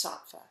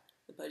bodhisattva.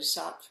 The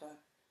bodhisattva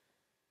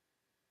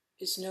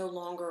is no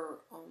longer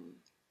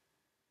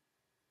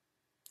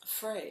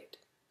afraid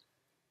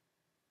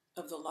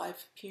of the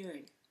life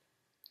appearing.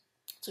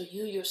 So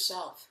you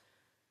yourself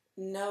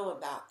know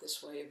about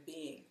this way of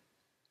being.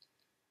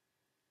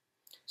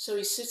 So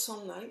he sits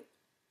all night,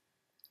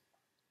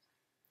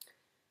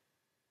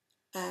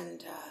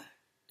 and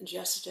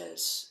just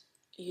as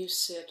you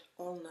sit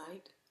all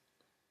night,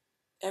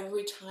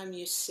 every time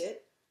you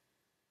sit,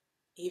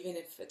 even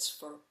if it's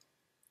for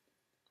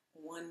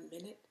 1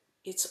 minute,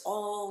 it's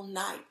all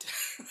night.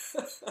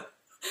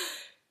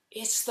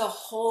 It's the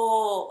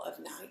whole of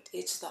night.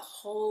 It's the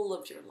whole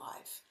of your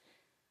life.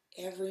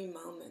 every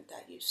moment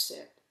that you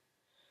sit.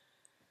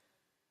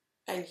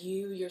 And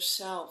you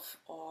yourself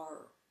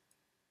are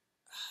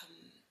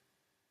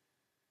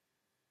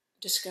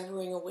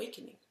discovering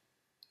awakening.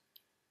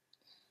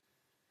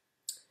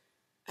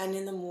 And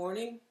in the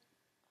morning,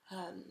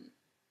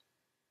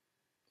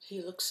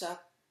 he looks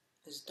up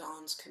as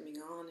dawn's coming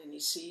on and he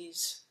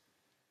sees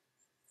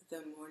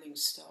the morning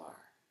star.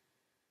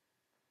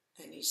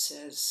 And he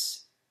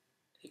says,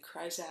 he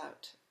cries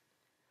out,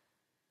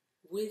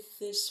 "With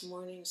this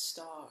morning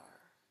star."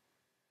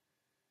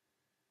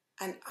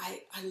 And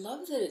I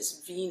love that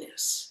it's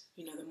Venus,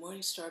 the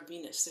morning star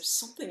Venus. There's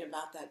something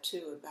about that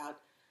too,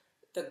 about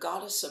the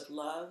goddess of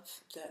love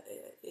that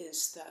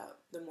is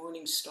the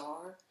morning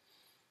star,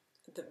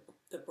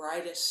 the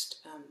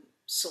brightest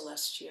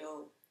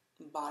celestial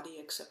body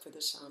except for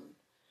the sun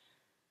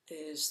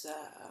is the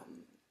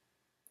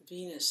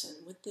Venus.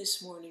 And with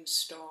this morning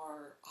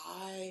star,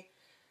 I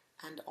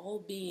and all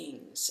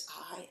beings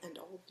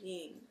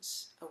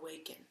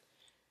awaken.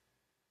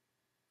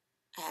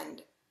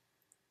 And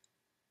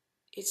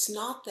it's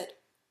not that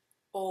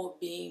all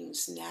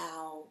beings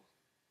now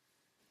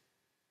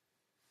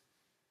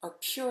are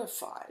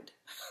purified.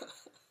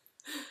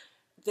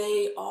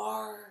 They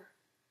are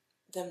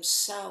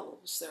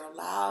themselves. They're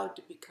allowed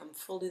to become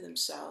fully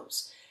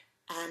themselves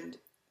and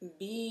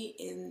be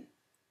in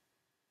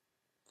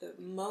the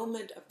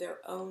moment of their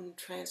own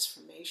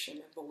transformation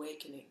of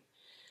awakening.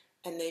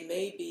 And they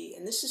may be,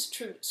 and this is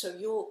true,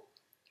 so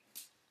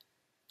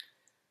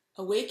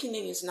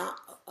awakening is not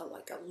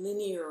like a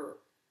linear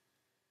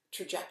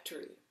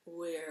trajectory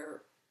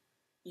where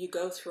you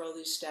go through all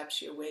these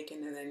steps, you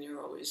awaken, and then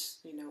you're always,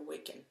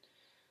 awaken.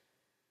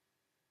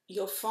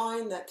 You'll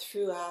find that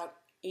throughout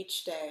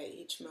each day,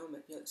 each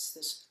moment, it's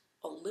this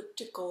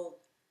elliptical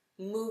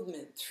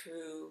movement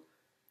through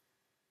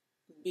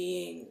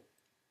being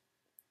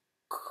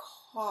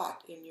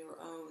caught in your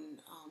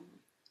own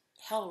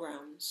hell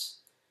realms.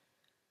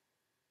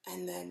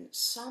 And then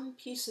some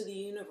piece of the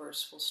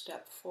universe will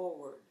step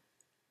forward,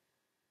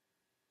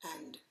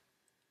 and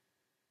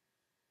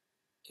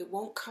it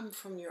won't come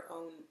from your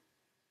own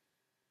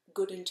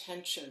good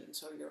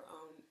intentions or your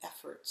own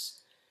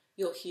efforts.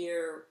 You'll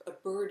hear a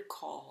bird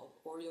call,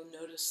 or you'll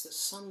notice the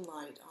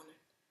sunlight on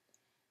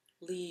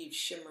a leaf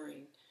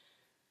shimmering,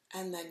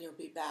 and then you'll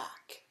be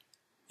back.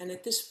 And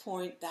at this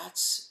point,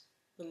 that's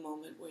the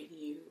moment where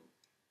your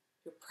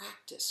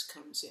practice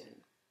comes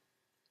in.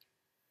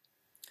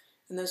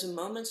 And those are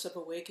moments of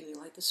awakening.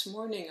 Like this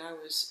morning,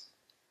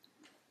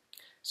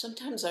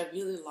 sometimes I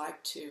really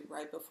like to,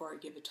 right before I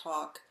give a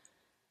talk,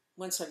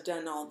 once I've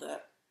done all the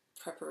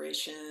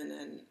preparation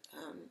and,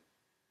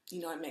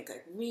 I make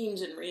like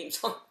reams and reams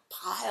on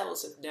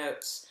piles of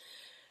notes.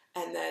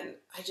 And then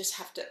I just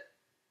have to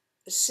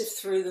sift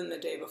through them the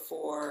day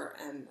before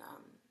and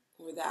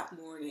or that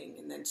morning.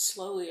 And then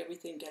slowly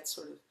everything gets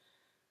sort of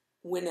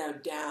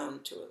winnowed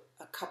down to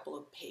a couple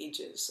of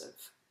pages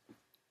of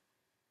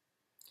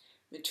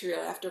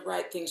material. I have to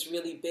write things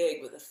really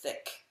big with a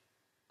thick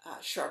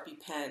Sharpie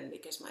pen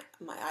because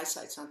my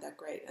eyesight's not that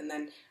great. And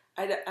then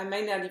I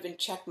may not even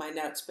check my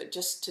notes, but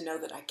just to know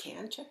that I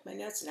can check my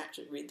notes and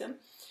actually read them.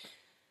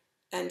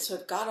 And so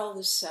I've got all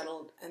this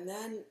settled, and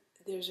then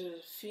there's a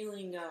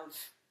feeling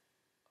of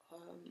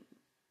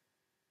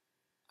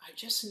I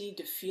just need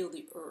to feel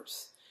the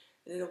earth.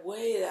 And in a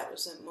way, that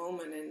was a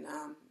moment in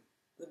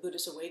the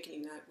Buddha's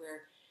Awakening Night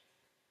where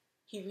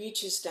he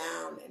reaches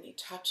down and he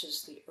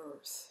touches the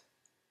earth.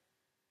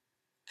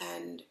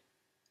 And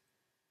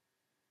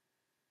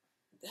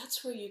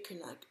that's where you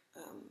can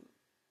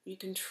you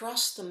can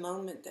trust the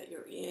moment that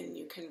you're in.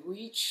 You can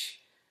reach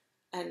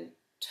and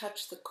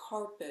touch the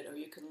carpet, or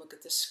you can look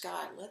at the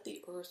sky. Let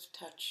the earth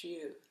touch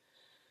you.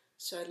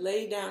 So I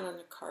lay down on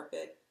the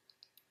carpet.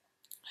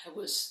 I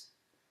was,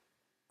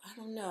 I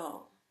don't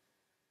know,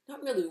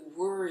 not really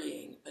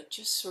worrying, but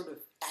just sort of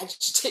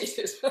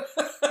agitated.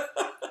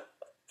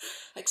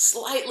 Like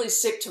slightly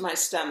sick to my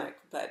stomach,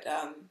 but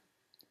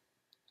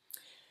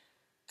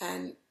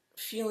and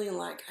feeling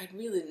like I'd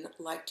really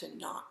like to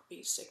not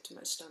be sick to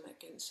my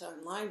stomach. And so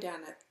I'm lying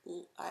down,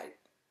 I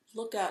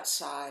look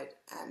outside,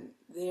 and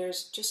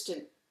there's just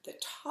in the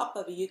top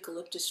of a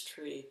eucalyptus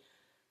tree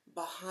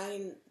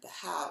behind the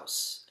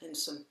house, and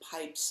some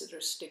pipes that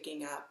are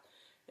sticking up,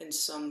 and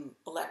some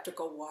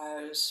electrical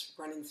wires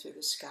running through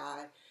the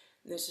sky.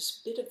 And there's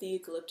this bit of the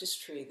eucalyptus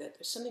tree that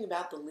there's something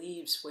about the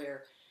leaves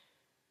where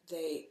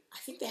I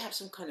think they have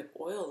some kind of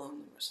oil on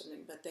them or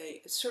something, but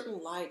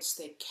certain lights,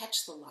 they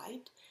catch the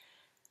light,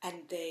 and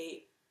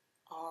they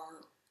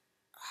are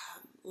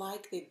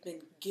like they've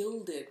been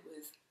gilded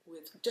with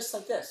just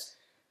like this,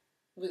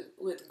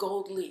 with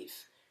gold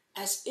leaf,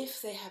 as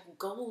if they have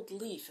gold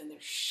leaf, and they're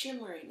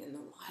shimmering in the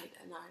light.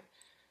 And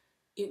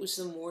it was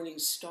the morning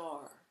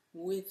star,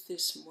 with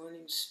this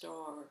morning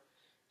star.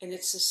 And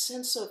it's a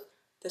sense of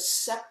the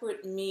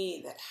separate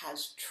me that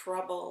has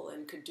trouble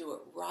and could do it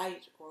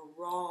right or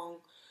wrong.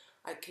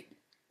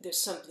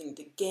 There's something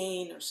to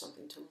gain or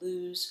something to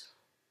lose.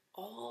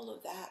 All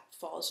of that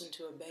falls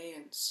into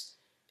abeyance,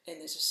 and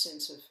there's a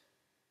sense of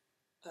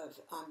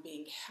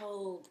being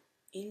held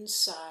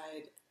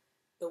inside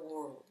the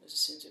world.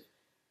 There's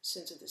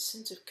a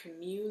sense of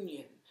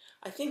communion.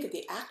 I think of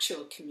the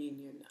actual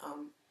communion.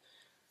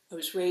 I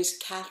was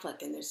raised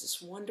Catholic, and there's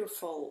this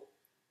wonderful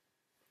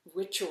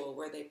ritual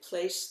where they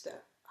place the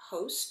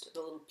host,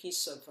 the little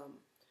piece of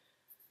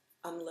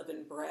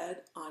unleavened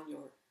bread, on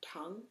your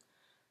tongue,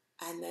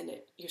 and then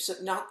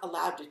you're not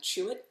allowed to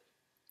chew it.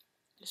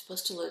 You're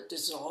supposed to let it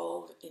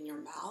dissolve in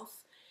your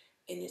mouth,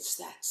 and it's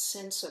that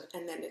sense of,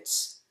 and then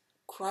it's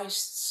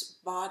Christ's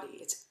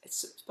body.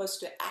 It's supposed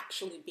to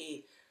actually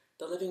be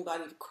the living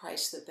body of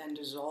Christ that then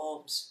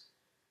dissolves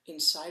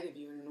inside of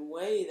you. And in a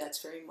way,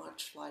 that's very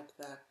much like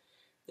the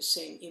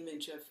same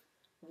image of,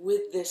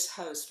 with this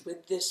host,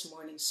 with this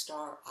morning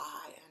star,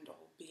 I and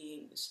all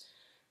beings,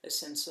 the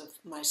sense of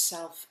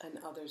myself and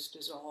others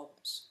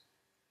dissolves.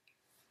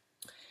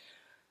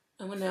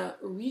 I'm going to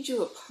read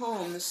you a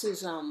poem. This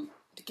is to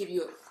give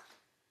you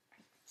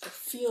a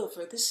feel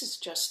for, this is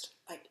just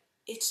like,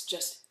 it's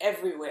just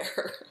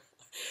everywhere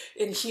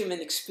in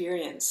human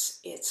experience.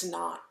 It's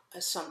not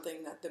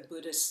something that the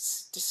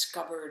Buddhists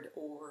discovered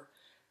or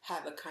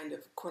have a kind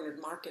of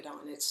cornered market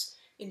on. It's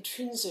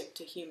intrinsic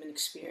to human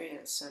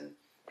experience. And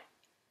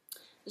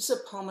this is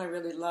a poem I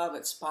really love.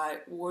 It's by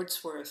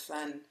Wordsworth,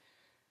 and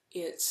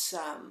it's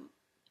I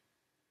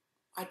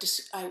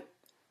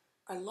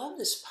love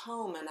this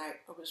poem, and I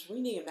was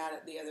reading about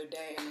it the other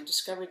day, and I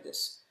discovered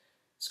this.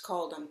 It's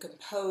called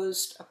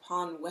Composed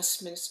Upon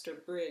Westminster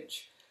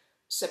Bridge,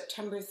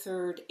 September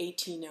 3rd,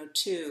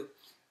 1802.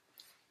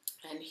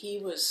 And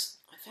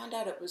I found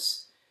out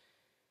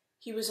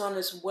he was on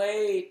his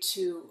way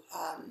to,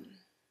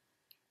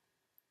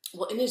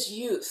 in his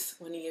youth,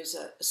 when he was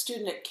a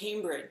student at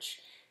Cambridge,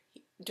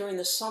 during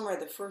the summer,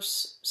 the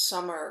first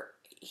summer,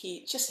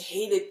 he just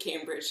hated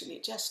Cambridge, and he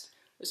just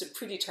was a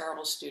pretty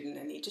terrible student,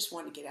 and he just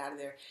wanted to get out of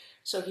there.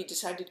 So he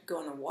decided to go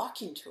on a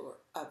walking tour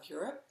of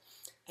Europe,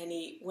 and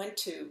he went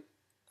to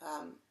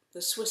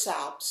the Swiss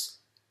Alps,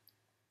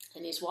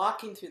 and he's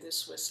walking through the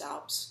Swiss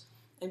Alps,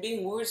 and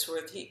being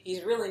Wordsworth,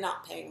 he's really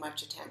not paying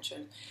much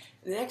attention.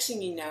 And the next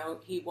thing you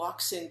know, he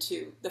walks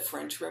into the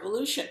French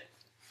Revolution.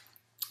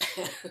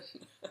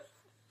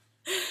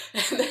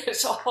 And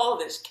there's all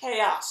this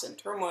chaos and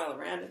turmoil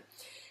around him.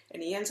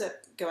 And he ends up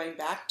going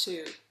back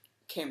to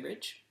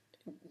Cambridge,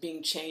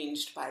 being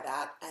changed by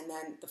that. And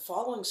then the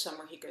following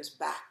summer, he goes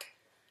back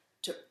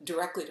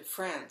directly to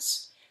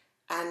France.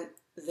 And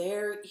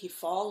there he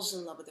falls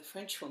in love with a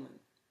French woman.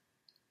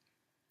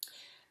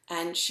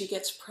 And she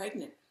gets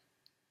pregnant.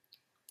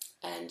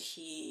 And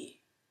he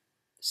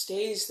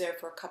stays there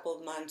for a couple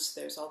of months.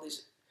 There's all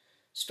these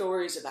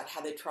stories about how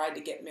they tried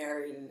to get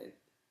married, and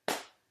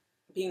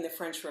being the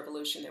French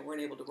Revolution, they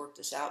weren't able to work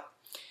this out.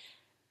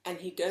 And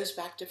he goes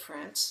back to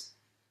France,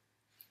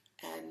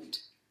 and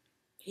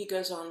he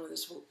goes on with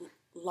his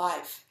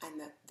life,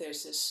 and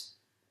there's this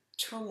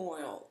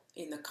turmoil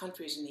in the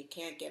countries, and he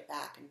can't get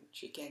back, and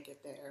she can't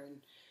get there.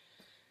 And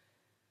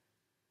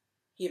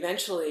he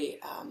eventually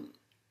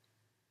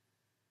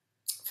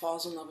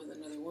falls in love with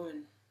another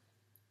woman.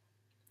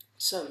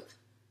 So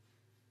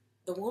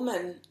the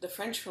woman, the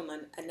French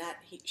woman, Annette,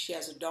 she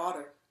has a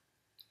daughter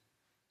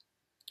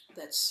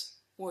that's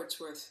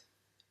Wordsworth's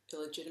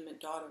illegitimate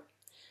daughter.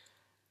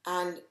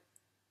 And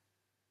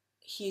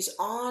he's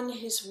on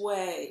his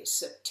way,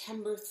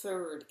 September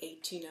 3rd,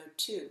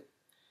 1802,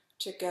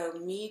 to go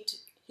meet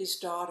his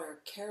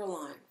daughter,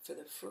 Caroline, for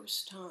the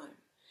first time.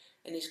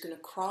 And he's going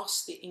to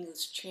cross the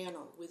English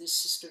Channel with his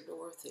sister,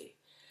 Dorothy.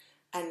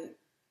 And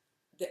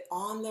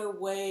on their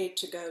way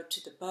to go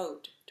to the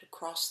boat to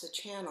cross the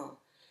channel,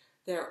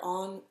 they're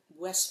on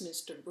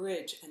Westminster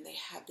Bridge, and they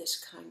have this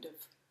kind of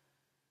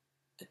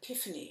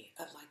epiphany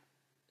of like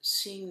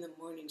seeing the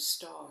morning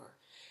star.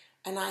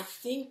 And I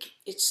think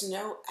it's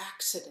no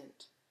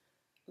accident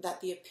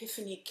that the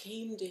epiphany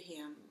came to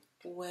him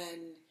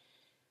when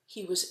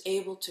he was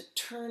able to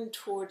turn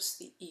towards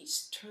the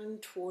east, turn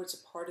towards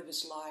a part of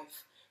his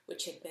life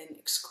which had been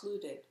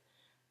excluded,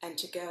 and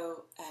to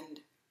go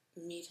and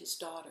meet his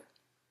daughter.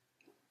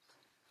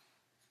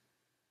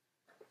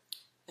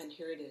 And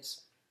here it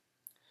is.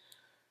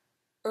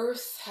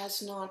 Earth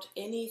has not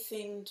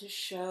anything to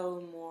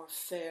show more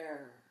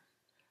fair.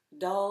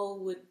 Dull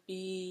would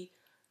he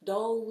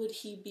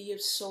be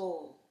of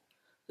soul,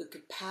 who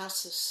could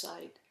pass a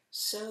sight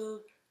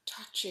so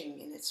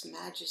touching in its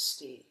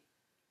majesty.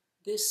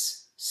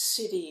 This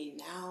city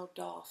now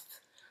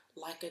doth,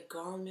 like a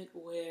garment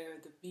wear,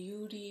 the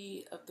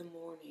beauty of the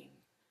morning,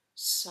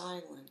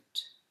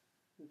 silent,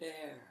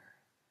 bare.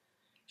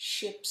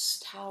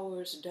 Ships,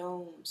 towers,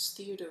 domes,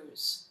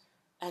 theaters,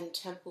 and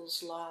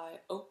temples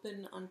lie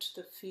open unto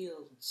the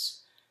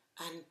fields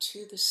and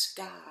to the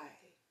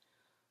sky,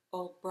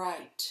 all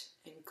bright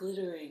and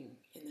glittering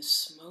in the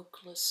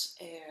smokeless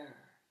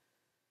air.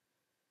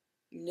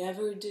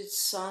 Never did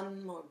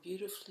sun more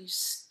beautifully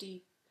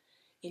steep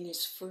in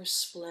his first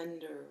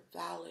splendor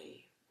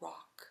valley,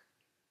 rock,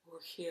 or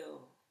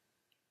hill.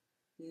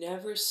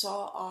 Never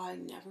saw I,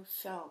 never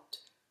felt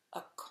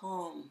a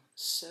calm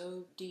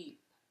so deep.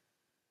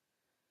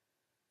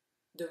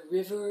 The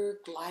river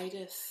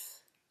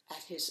glideth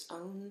at his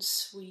own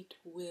sweet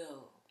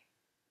will.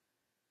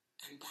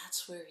 And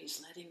that's where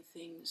he's letting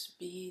things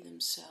be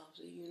themselves.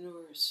 The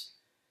universe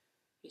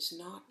is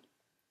not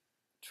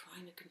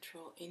trying to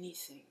control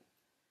anything.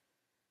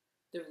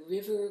 The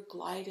river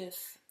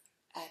glideth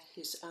at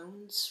his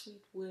own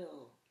sweet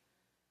will.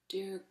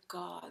 Dear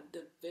God,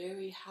 the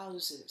very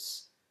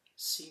houses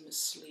seem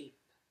asleep,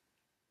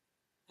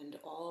 and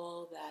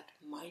all that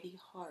mighty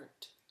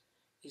heart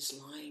is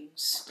lying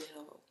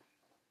still.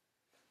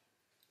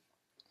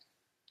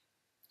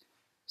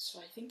 So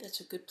I think that's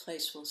a good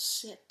place we'll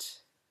sit.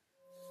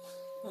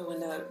 I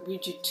want to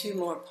read you two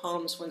more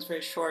poems. One's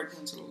very short,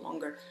 one's a little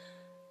longer.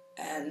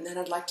 And then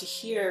I'd like to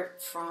hear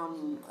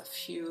from a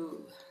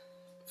few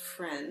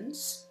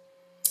friends.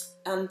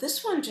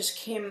 This one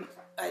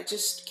I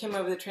just came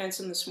over the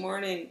transom this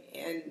morning,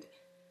 and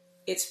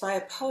it's by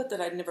a poet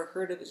that I'd never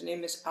heard of. His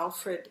name is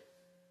Alfred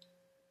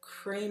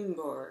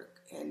Kramborg,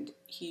 and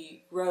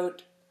he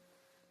wrote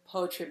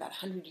poetry about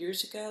 100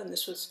 years ago, and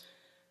this was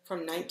from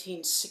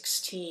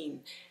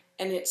 1916.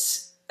 And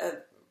it's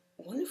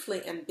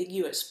wonderfully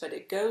ambiguous, but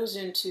it goes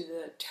into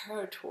the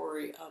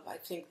territory of, I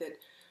think, that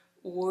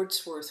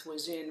Wordsworth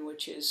was in,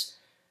 which is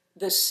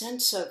the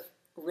sense of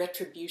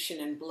retribution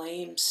and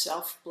blame,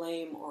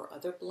 self-blame or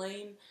other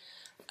blame.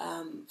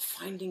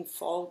 Finding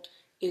fault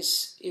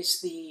is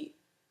the,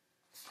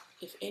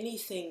 if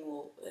anything,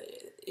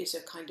 is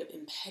a kind of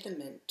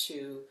impediment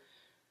to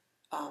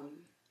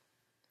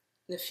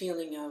the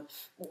feeling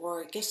of,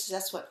 or I guess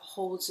that's what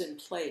holds in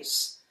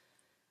place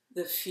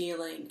the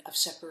feeling of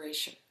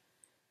separation,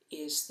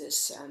 is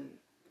this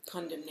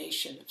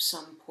condemnation of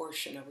some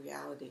portion of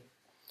reality.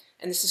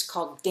 And this is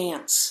called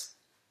Dance.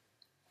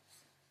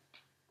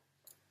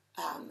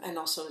 And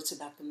also it's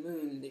about the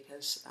moon,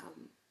 because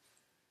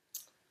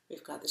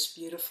we've got this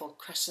beautiful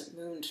crescent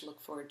moon to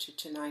look forward to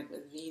tonight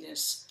with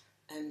Venus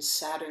and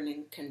Saturn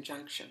in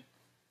conjunction.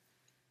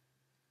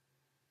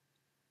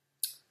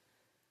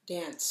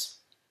 Dance.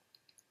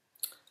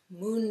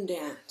 Moon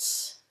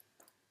dance,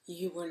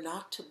 you were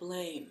not to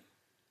blame,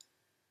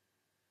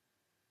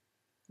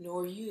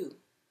 nor you,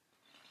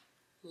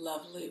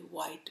 lovely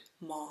white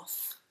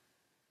moth,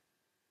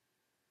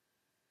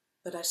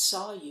 but I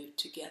saw you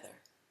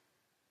together.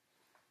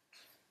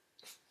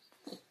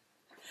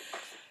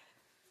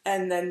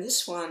 And then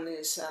this one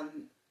is,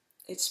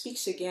 it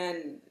speaks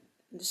again,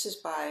 this is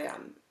by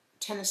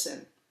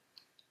Tennyson,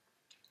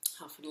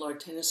 Alfred Lord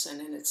Tennyson,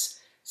 and it's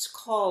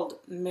called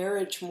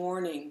Marriage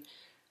Morning,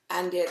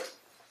 and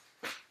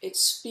it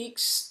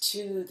speaks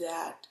to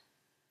that,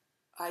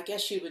 I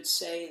guess you would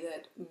say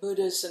that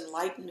Buddha's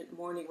enlightenment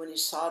morning, when he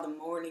saw the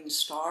morning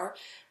star,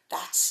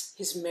 that's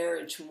his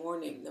marriage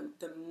morning,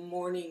 the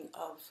morning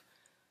of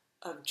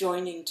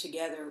joining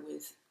together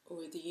with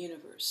the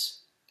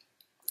universe.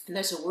 And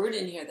there's a word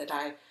in here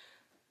that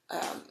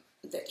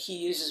that he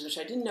uses, which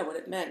I didn't know what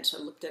it meant, so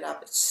I looked it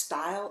up. It's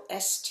style,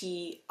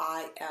 S-T-I-L-E-S,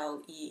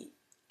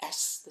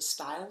 the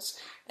styles.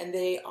 And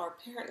they're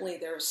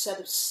a set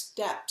of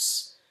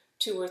steps,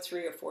 2 or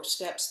 3 or 4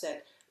 steps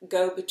that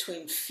go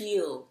between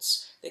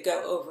fields. They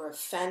go over a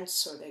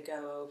fence, or they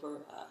go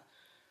over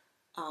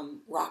a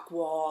rock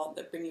wall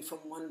that bring you from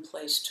one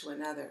place to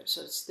another.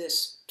 So it's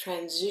this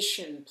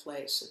transition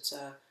place.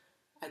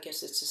 I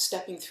guess it's a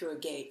stepping through a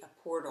gate, a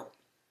portal.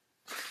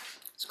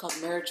 It's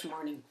called Marriage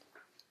Morning.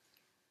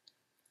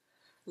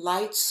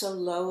 Light so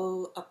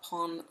low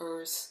upon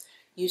earth,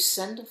 you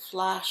send a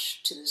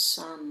flash to the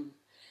sun,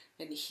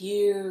 and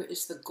here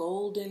is the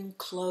golden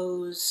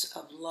close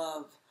of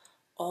love.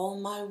 All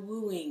my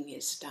wooing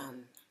is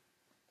done.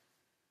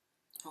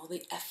 All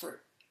the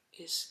effort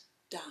is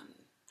done.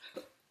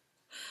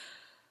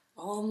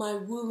 All my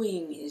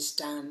wooing is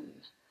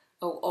done.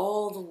 Oh,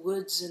 all the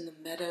woods and the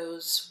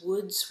meadows,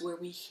 woods where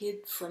we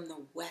hid from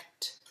the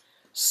wet,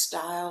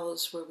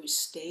 stiles where we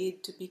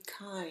stayed to be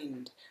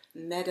kind,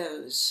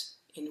 meadows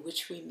in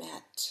which we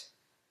met.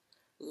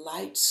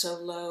 Light so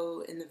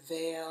low in the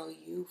vale,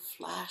 you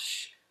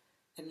flash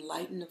and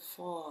lighten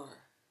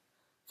afar,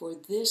 for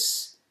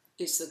this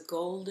is the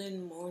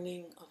golden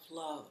morning of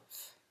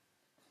love,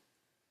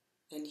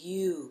 and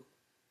you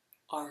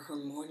are her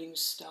morning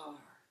star.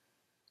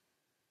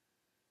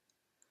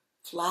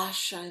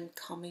 Flash, I am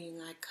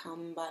coming, I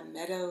come by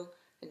meadow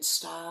and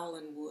stile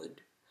and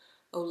wood.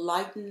 Oh,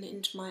 lighten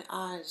into my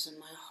eyes and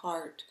my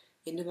heart,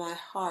 into my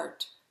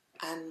heart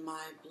and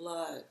my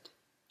blood.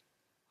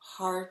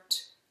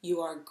 Heart,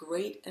 you are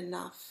great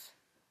enough.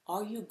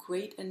 Are you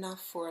great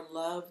enough for a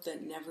love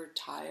that never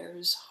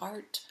tires?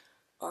 Heart,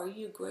 are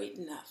you great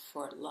enough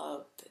for a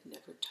love that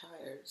never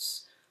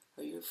tires?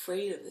 Are you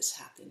afraid of this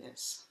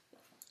happiness?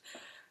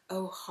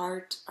 Oh,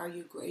 heart, are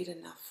you great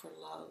enough for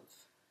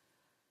love?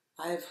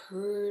 I have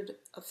heard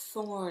of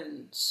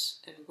thorns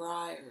and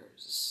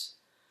briars.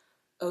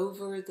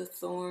 Over the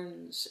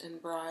thorns and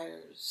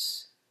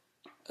briars,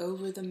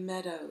 over the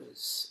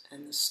meadows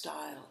and the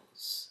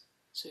stiles.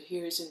 So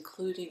here is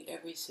including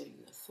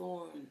everything, the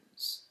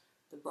thorns,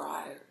 the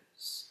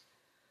briars,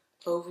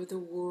 over the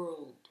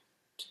world,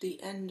 to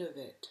the end of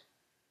it,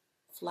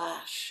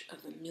 flash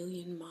of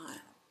 1,000,000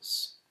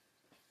 miles.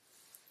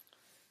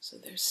 So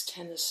there's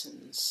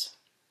Tennyson's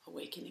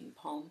Awakening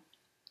poem.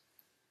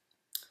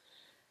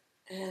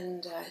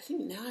 And I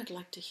think now I'd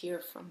like to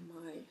hear from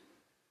my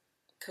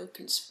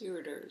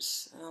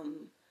co-conspirators.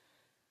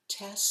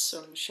 Tess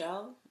or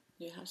Michelle,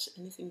 do you have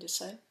anything to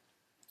say?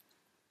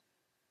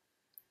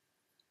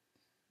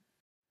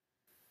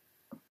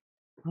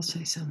 I'll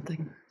say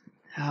something.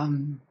 I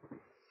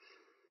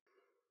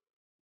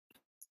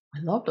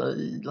love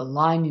the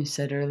line you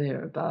said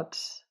earlier about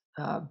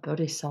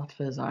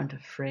bodhisattvas aren't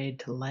afraid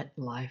to let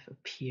life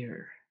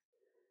appear.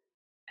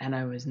 And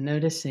I was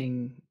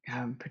noticing,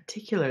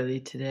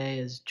 particularly today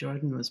as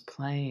Jordan was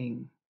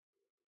playing,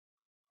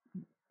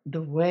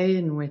 the way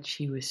in which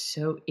he was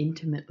so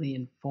intimately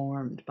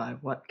informed by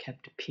what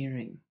kept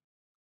appearing.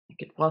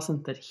 Like it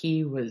wasn't that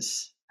he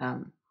was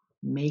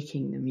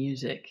making the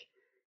music,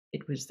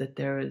 it was that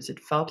it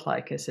felt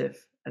like as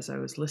if, as I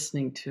was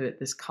listening to it,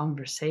 this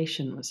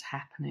conversation was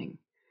happening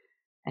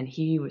and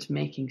he was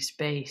making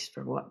space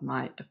for what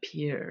might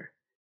appear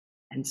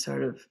and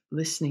sort of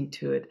listening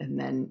to it and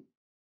then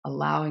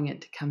allowing it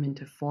to come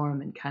into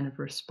form and kind of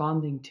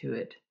responding to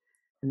it.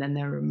 And then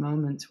there were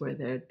moments where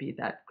there'd be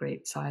that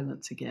great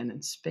silence again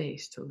and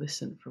space to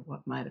listen for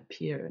what might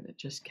appear. And it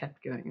just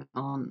kept going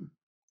on.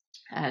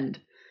 And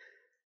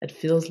it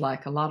feels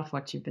like a lot of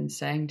what you've been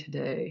saying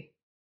today,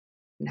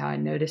 and how I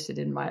notice it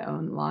in my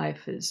own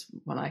life, is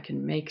when I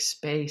can make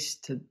space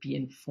to be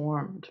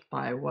informed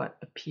by what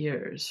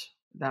appears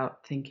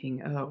without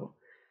thinking, oh,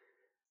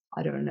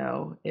 I don't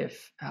know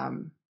if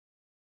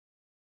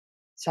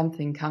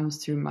something comes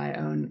through my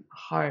own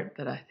heart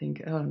that I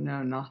think, oh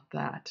no, not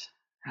that.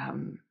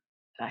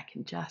 I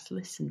can just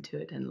listen to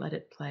it and let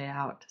it play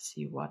out to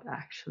see what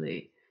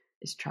actually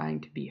is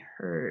trying to be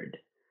heard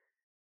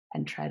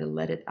and try to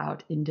let it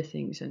out into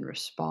things and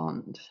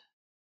respond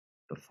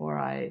before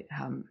I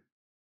am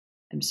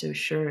so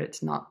sure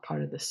it's not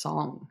part of the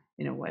song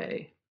in a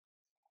way.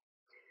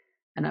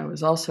 And I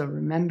was also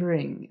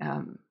remembering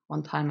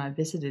one time I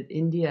visited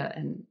India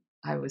and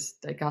I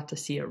got to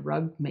see a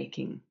rug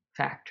making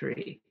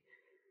factory.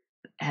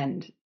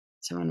 And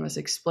someone was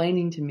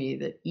explaining to me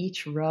that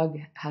each rug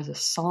has a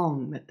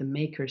song that the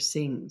maker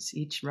sings.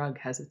 Each rug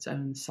has its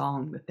own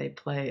song that they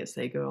play as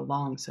they go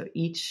along. So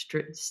each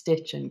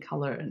stitch and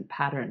color and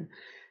pattern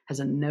has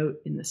a note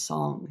in the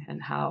song,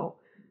 and how,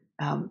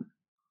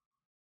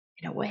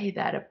 in a way,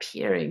 that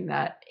appearing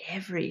that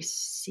every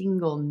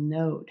single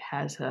note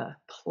has a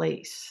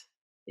place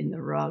in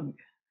the rug,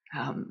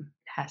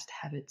 has to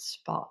have its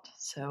spot.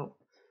 So,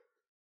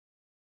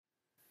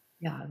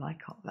 yeah, I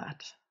like all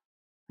that.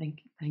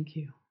 Thank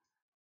you.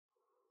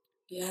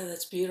 Yeah,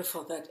 that's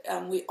beautiful. That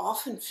we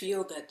often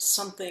feel that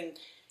something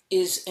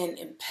is an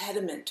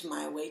impediment to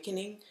my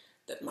awakening,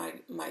 that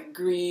my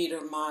greed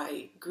or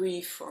my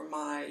grief or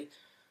my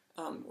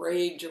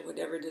rage or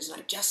whatever it is,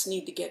 and I just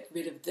need to get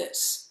rid of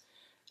this.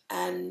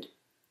 And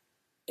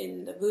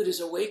in the Buddha's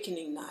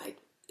Awakening Night,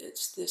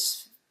 it's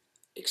this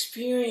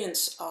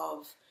experience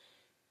of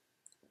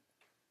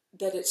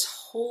that it's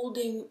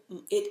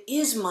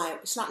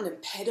not an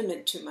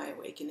impediment to my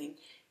awakening,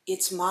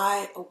 it's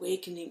my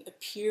awakening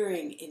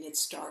appearing in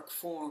its dark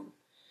form.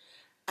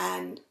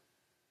 And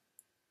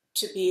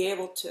to be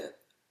able to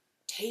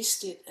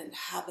taste it and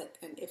have it,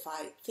 and if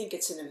I think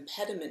it's an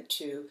impediment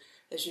to,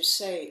 as you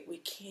say, we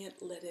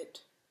can't let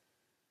it,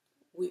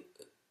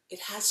 it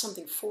has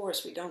something for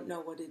us, we don't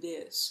know what it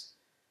is.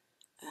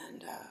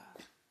 And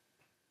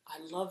I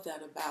love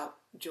that about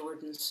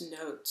Jordan's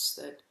notes,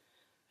 that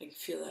I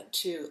feel that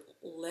too,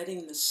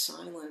 letting the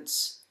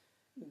silence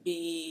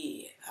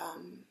be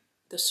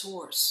the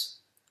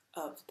source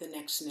of the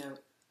next note.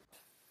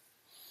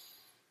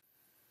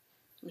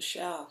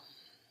 Michelle.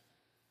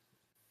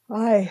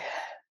 Hi.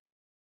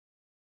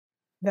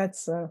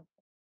 That's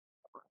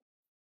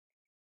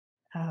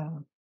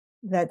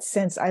that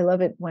sense. I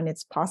love it when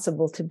it's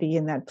possible to be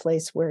in that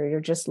place where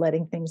you're just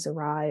letting things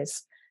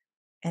arise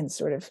and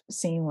sort of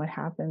seeing what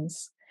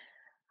happens.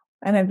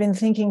 And I've been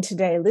thinking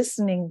today,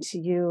 listening to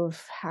you,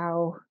 of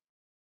how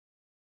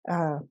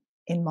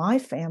in my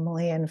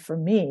family and for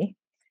me,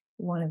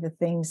 one of the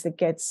things that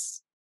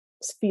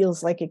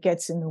feels like it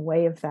gets in the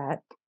way of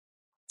that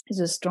is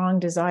a strong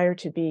desire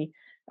to be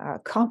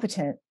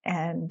competent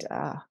and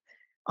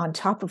on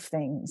top of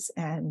things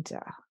and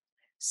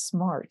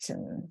smart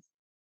and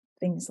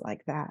things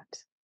like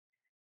that.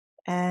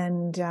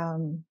 And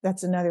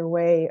that's another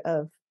way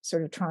of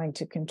sort of trying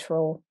to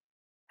control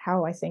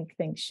how I think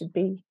things should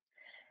be.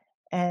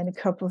 And a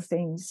couple of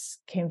things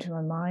came to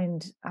my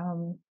mind.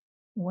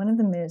 One of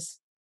them is,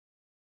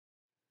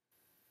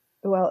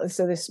 well,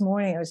 so this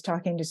morning I was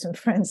talking to some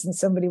friends and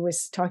somebody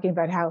was talking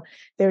about how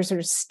they're sort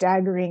of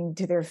staggering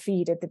to their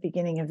feet at the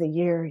beginning of the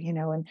year,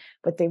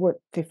 but they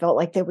felt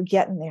like they were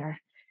getting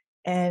there.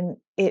 And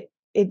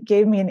it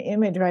gave me an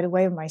image right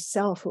away of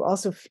myself, who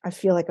also I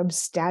feel like I'm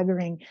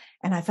staggering.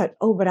 And I thought,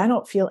 oh, but I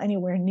don't feel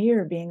anywhere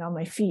near being on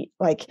my feet.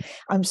 Like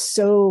I'm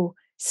so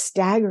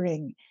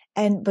staggering.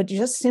 But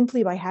just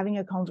simply by having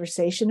a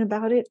conversation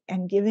about it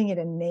and giving it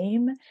a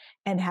name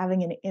and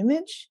having an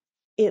image,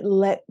 it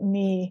let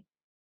me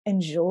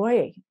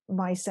enjoy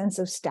my sense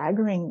of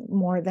staggering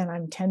more than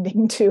I'm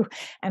tending to.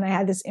 And I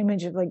had this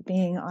image of like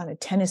being on a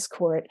tennis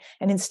court,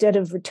 and instead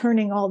of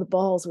returning all the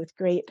balls with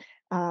great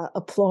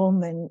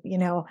aplomb, and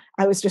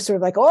I was just sort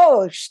of like,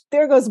 oh,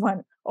 there goes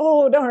one.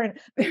 Oh darn,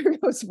 there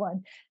goes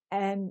one.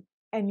 And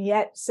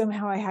yet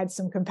somehow I had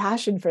some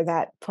compassion for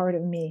that part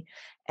of me.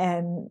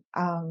 And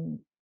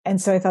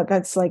so I thought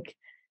that's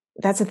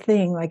a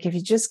thing. Like if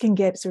you just can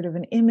get sort of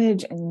an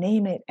image and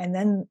name it, and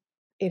then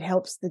it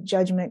helps the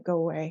judgment go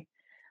away.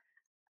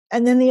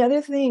 And then the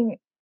other thing,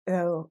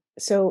 though,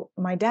 so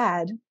my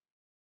dad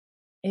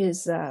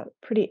is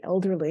pretty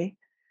elderly.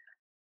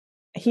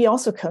 He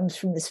also comes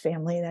from this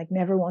family that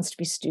never wants to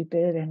be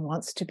stupid and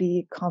wants to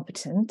be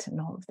competent and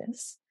all of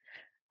this.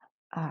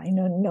 I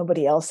know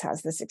nobody else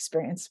has this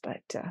experience,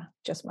 but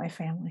just my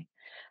family.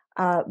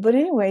 But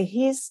anyway,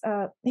 he's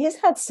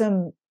had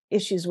some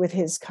issues with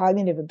his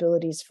cognitive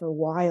abilities for a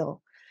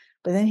while,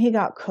 but then he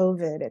got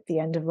COVID at the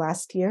end of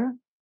last year,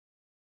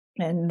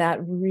 and that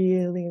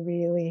really,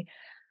 really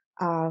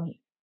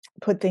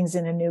put things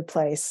in a new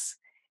place.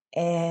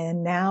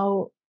 And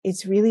now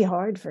it's really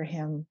hard for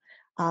him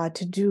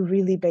to do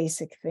really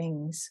basic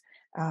things.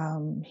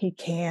 He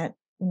can't,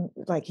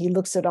 like, he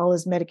looks at all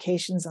his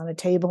medications on a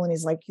table and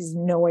he's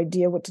no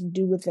idea what to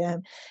do with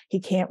them. He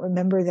can't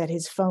remember that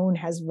his phone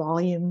has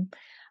volume.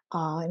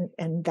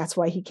 And that's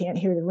why he can't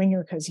hear the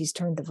ringer, because he's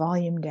turned the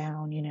volume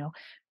down,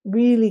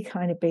 really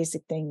kind of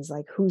basic things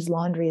like whose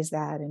laundry is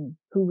that and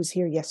who was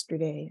here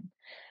yesterday.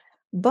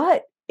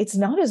 But it's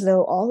not as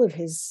though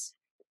he's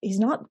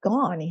not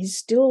gone. He's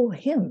still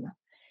him.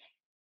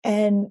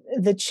 And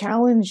the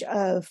challenge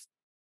of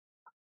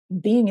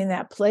being in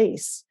that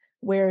place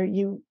where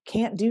you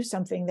can't do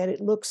something that it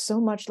looks so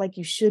much like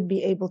you should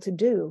be able to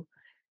do,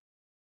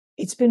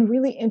 it's been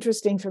really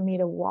interesting for me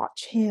to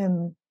watch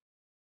him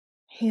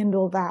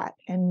handle that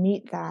and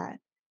meet that,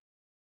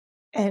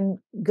 and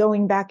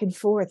going back and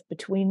forth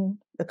between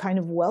the kind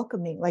of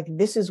welcoming, like,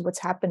 this is what's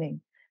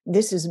happening.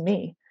 This is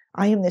me.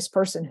 I am this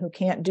person who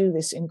can't do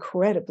this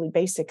incredibly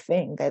basic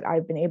thing that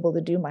I've been able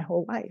to do my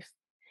whole life.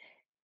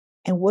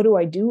 And what do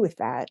I do with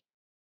that?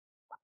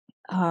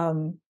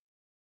 And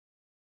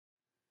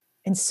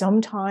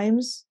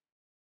sometimes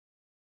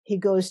he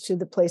goes to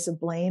the place of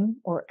blame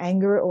or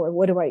anger, or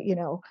what do I,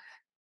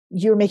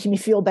 you're making me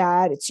feel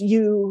bad. It's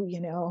you.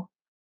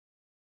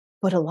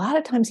 But a lot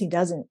of times he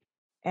doesn't.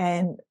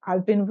 And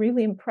I've been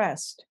really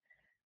impressed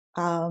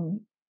at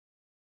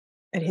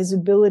his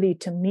ability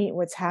to meet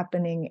what's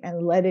happening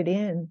and let it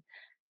in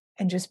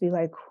and just be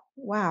like,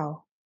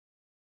 wow,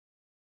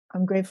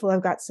 I'm grateful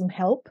I've got some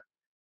help.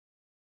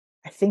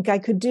 I think I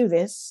could do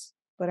this,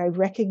 but I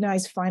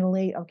recognize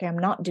finally, okay, I'm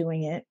not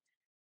doing it.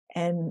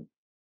 And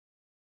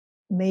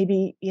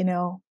maybe,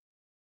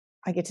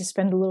 I get to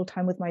spend a little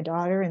time with my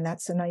daughter, and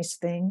that's a nice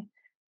thing.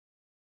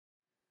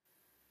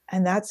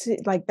 And that's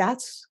it. Like,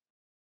 that's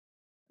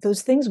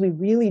those things we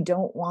really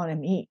don't want to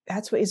meet.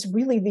 That's what it's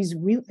really,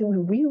 we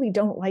really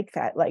don't like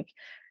that. Like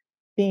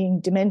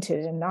being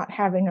demented and not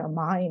having our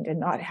mind and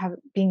not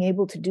being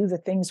able to do the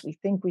things we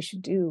think we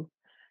should do.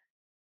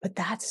 But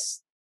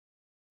that's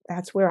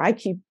where I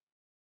keep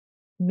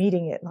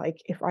meeting it.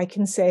 Like, if I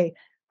can say,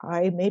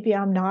 maybe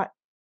I'm not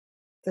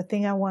the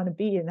thing I want to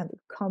be, another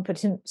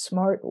competent,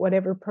 smart,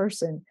 whatever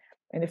person.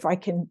 And if I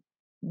can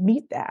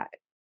meet that,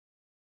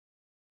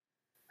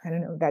 I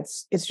don't know,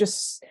 it's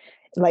just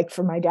like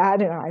for my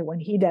dad and I, when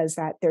he does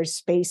that, there's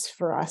space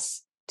for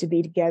us to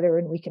be together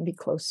and we can be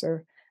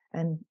closer.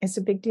 And it's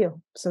a big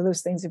deal. So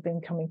those things have been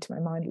coming to my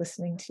mind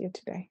listening to you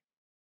today.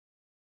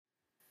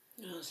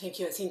 Oh, thank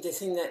you. I think the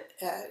thing that,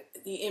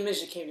 the image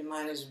that came to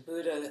mind is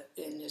Buddha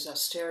in his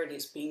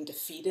austerities being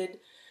defeated,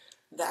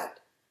 that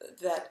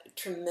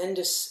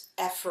tremendous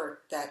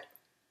effort that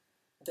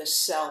the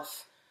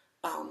self,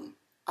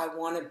 I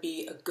want to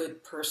be a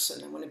good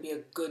person, I want to be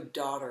a good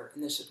daughter,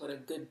 and this is what a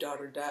good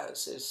daughter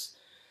does,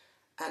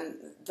 and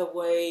the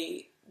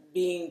way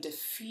being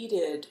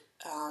defeated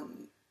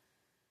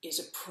is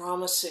a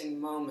promising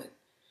moment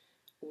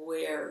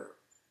where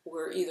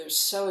we're either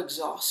so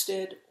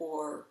exhausted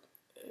or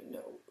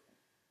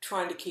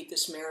trying to keep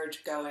this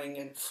marriage going,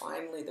 and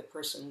finally the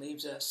person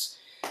leaves us,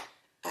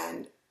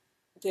 and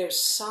there's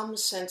some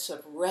sense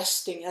of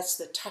resting. That's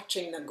the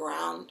touching the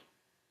ground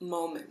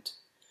moment,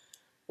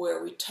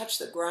 where we touch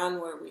the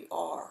ground where we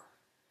are,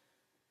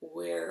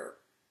 where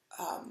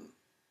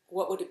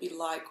what would it be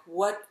like?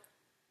 What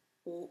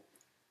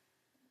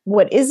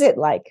is it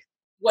like?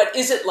 What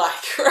is it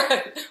like?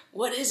 Right?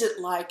 What is it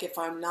like if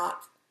I'm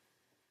not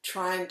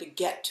trying to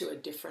get to a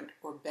different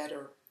or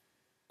better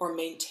or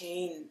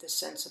maintain the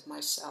sense of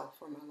myself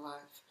or my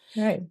life?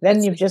 Right.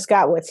 Then you've just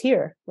got what's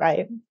here,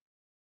 right?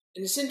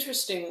 And it's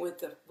interesting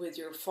with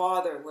your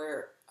father,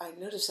 where I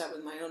noticed that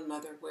with my own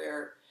mother,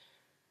 where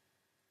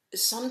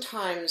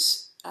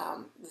sometimes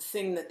the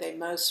thing that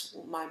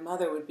my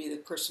mother would be the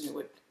person who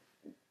would,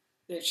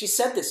 she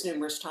said this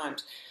numerous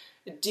times,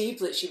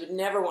 deeply, she would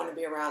never want to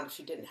be around if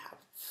she didn't have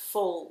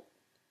full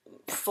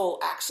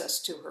access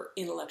to her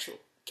intellectual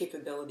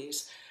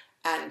capabilities.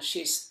 And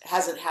she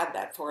hasn't had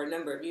that for a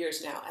number of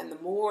years now. And the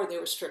more they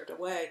were stripped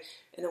away,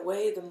 in a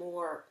way, the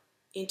more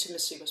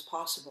intimacy was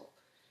possible.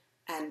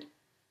 And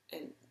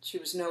she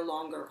was no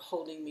longer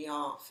holding me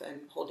off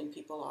and holding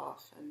people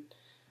off. And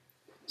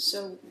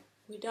so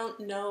we don't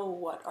know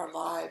what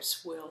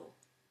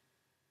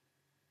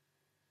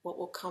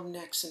will come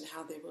next and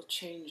how they will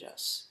change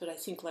us. But I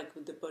think, like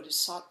with the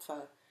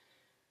Bodhisattva,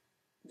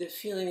 the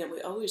feeling that we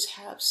always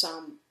have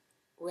some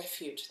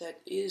refuge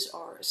that is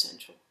our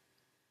essential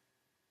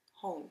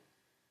home,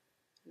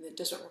 and that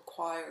doesn't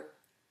require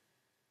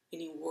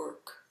any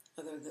work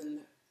other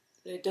than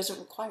it doesn't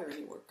require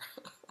any work.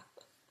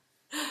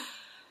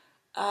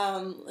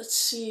 Let's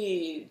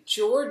see,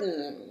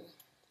 Jordan,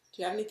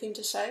 do you have anything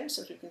to say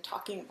since we've been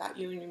talking about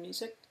you and your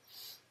music?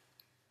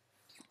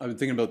 I've been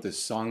thinking about this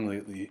song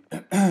lately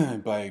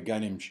written by a guy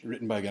named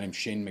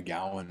Shane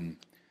McGowan,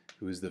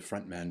 who is the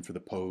frontman for the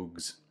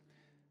Pogues,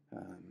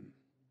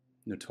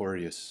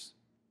 notorious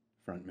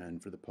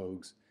frontman for the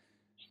Pogues.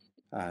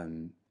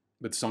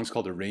 But the song's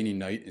called "A Rainy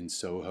Night in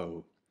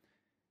Soho,"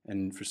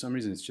 and for some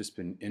reason it's just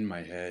been in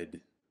my head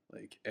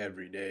like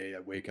every day. I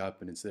wake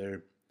up and it's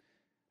there.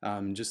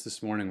 Just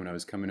this morning when I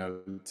was coming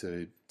out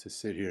to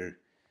sit here,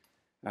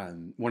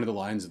 one of the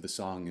lines of the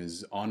song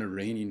is, "On a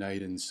rainy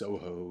night in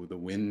Soho, the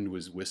wind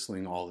was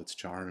whistling all its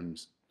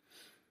charms."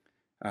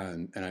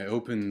 And I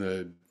opened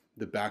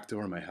the back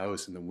door of my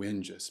house and the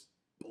wind just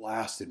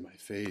blasted my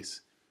face.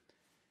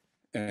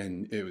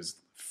 And it was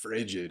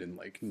frigid and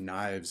like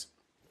knives.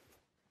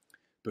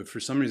 But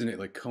for some reason it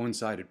like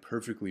coincided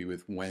perfectly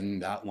with when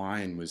that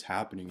line was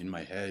happening in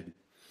my head.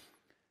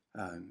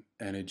 And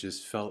it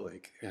just felt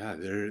like, yeah,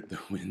 there, the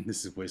wind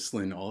is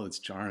whistling all its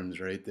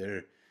charms right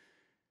there.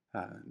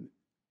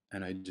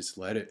 And I just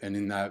let it. And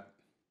in that,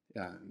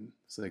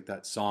 it's like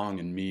that song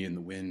and me and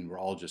the wind were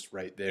all just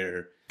right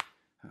there.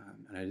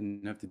 And I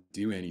didn't have to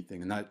do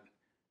anything. And that,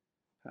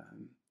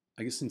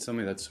 I guess in some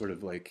way that's sort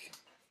of like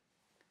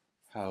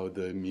how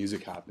the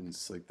music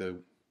happens. Like I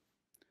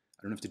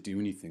don't have to do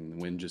anything.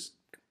 The wind just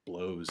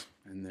blows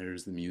and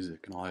there's the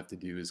music. And all I have to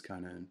do is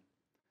kind of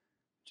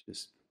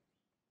just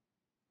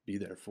be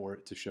there for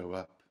it to show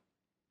up.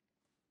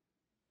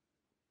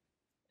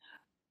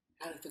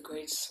 Out of the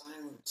great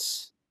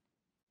silence.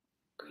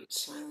 Great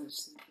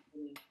silence.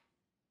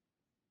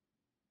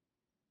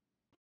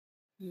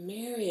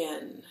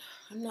 Marian,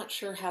 I'm not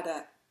sure if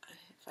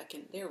I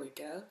can, there we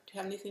go. Do you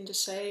have anything to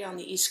say on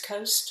the East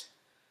Coast?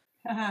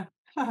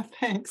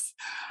 Thanks.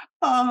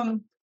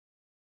 While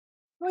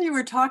you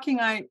were talking,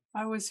 I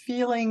was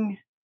feeling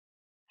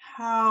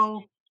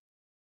how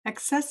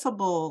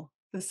accessible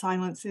the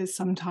silence is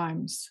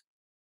sometimes.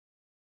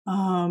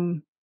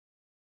 If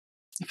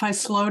I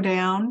slow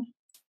down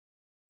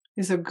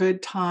is a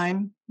good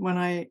time when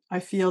I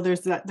feel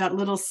there's that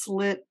little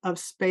slit of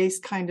space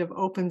kind of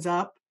opens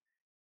up.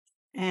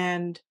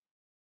 And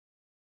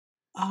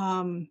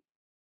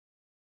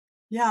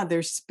yeah,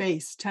 there's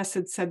space. Tess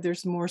had said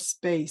there's more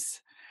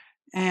space.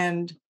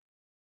 And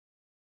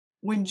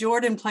when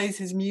Jordan plays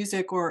his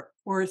music or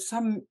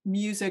some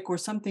music or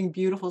something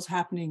beautiful is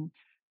happening,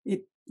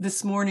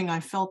 this morning I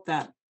felt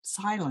that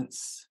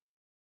silence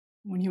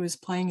when he was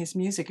playing his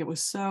music. It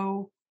was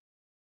so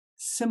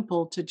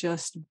simple to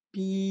just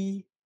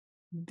be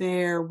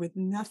there with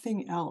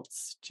nothing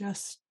else,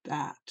 just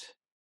that.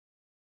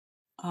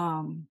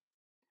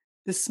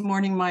 This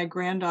morning, my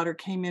granddaughter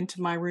came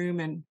into my room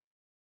and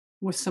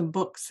with some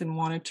books and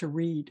wanted to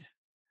read.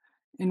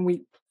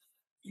 And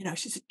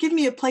she said, "Give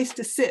me a place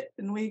to sit."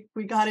 And we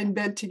got in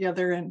bed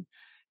together and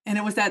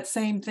it was that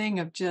same thing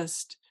of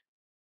just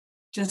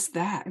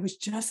that. It was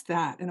just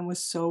that. And it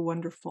was so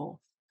wonderful.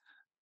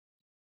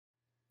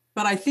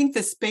 But I think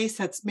the space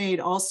that's made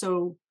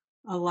also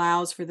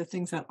allows for the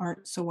things that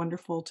aren't so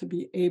wonderful to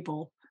be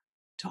able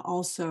to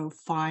also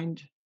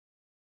find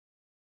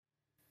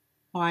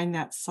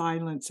that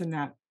silence and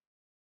that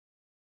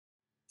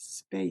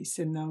space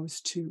in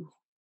those two.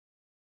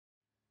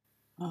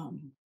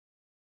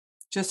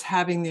 Just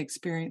having the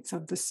experience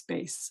of the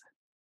space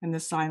and the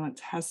silence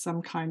has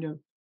some kind of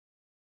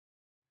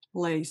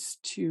place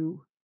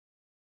to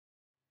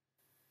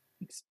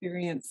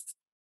experience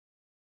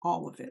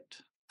all of it,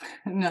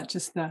 not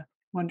just the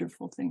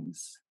wonderful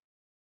things.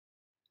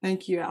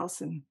 Thank you,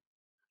 Allison.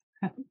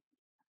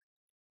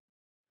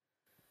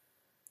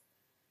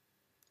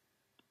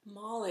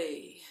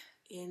 Molly,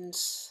 in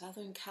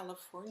Southern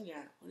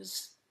California, what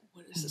does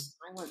the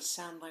silence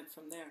sound like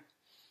from there?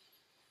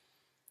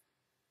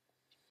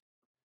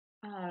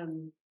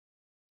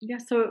 Yeah,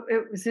 so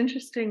it was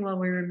interesting while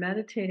we were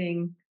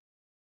meditating.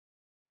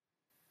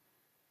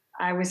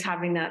 I was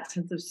having that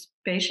sense of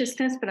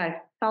spaciousness, but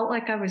I felt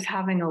like I was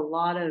having a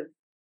lot of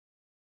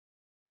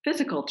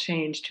physical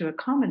change to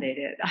accommodate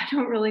it. I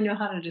don't really know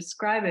how to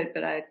describe it,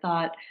 but I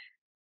thought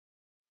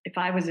if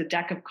I was a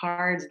deck of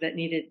cards that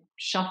needed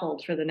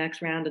shuffled for the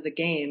next round of the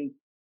game,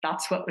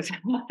 that's what was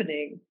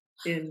happening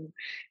in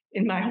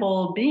my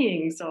whole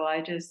being. So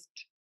I just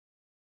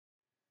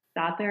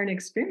sat there and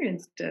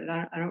experienced it.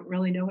 I don't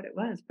really know what it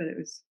was, but it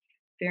was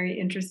very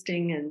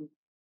interesting and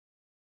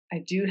I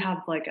do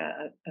have like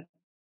a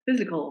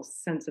physical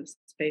sense of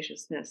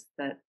spaciousness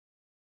that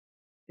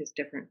is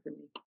different for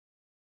me.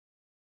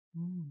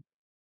 Mm.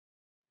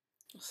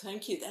 Well,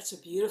 thank you. That's a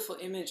beautiful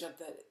image of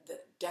the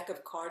deck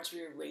of cards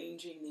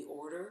rearranging the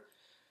order.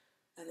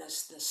 And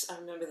this, I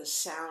remember the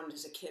sound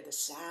as a kid, the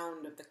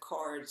sound of the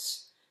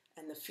cards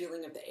and the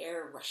feeling of the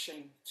air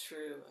rushing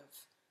through of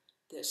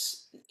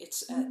this.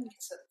 It's a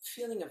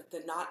feeling of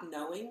the not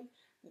knowing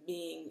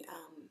being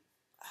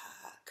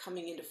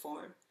coming into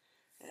form.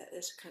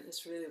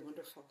 It's really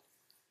wonderful.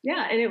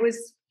 Yeah, and it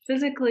was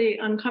physically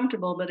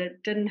uncomfortable, but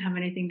it didn't have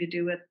anything to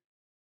do with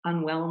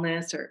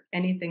unwellness or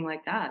anything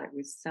like that. It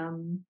was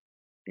some,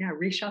 yeah,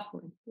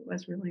 reshuffling. It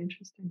was really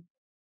interesting.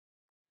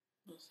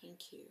 Well,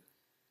 thank you.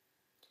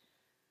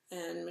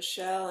 And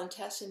Michelle and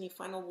Tess, any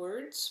final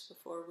words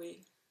before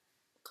we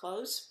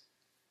close?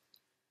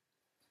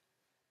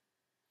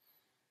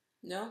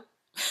 No?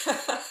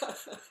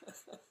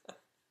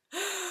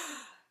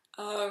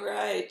 All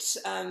right.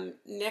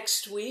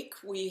 Next week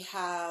we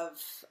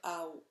have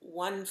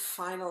one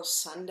final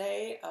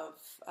Sunday of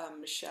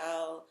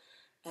Michelle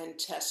and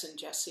Tess and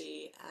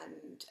Jesse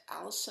and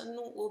Allison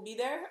will be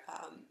there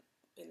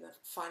in the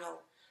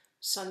final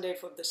Sunday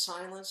for the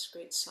silence,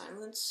 great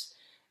silence.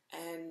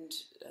 And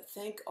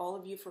thank all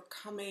of you for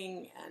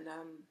coming. And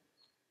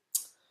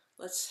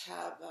let's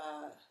have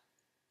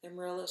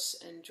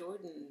Amaryllis and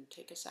Jordan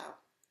take us out.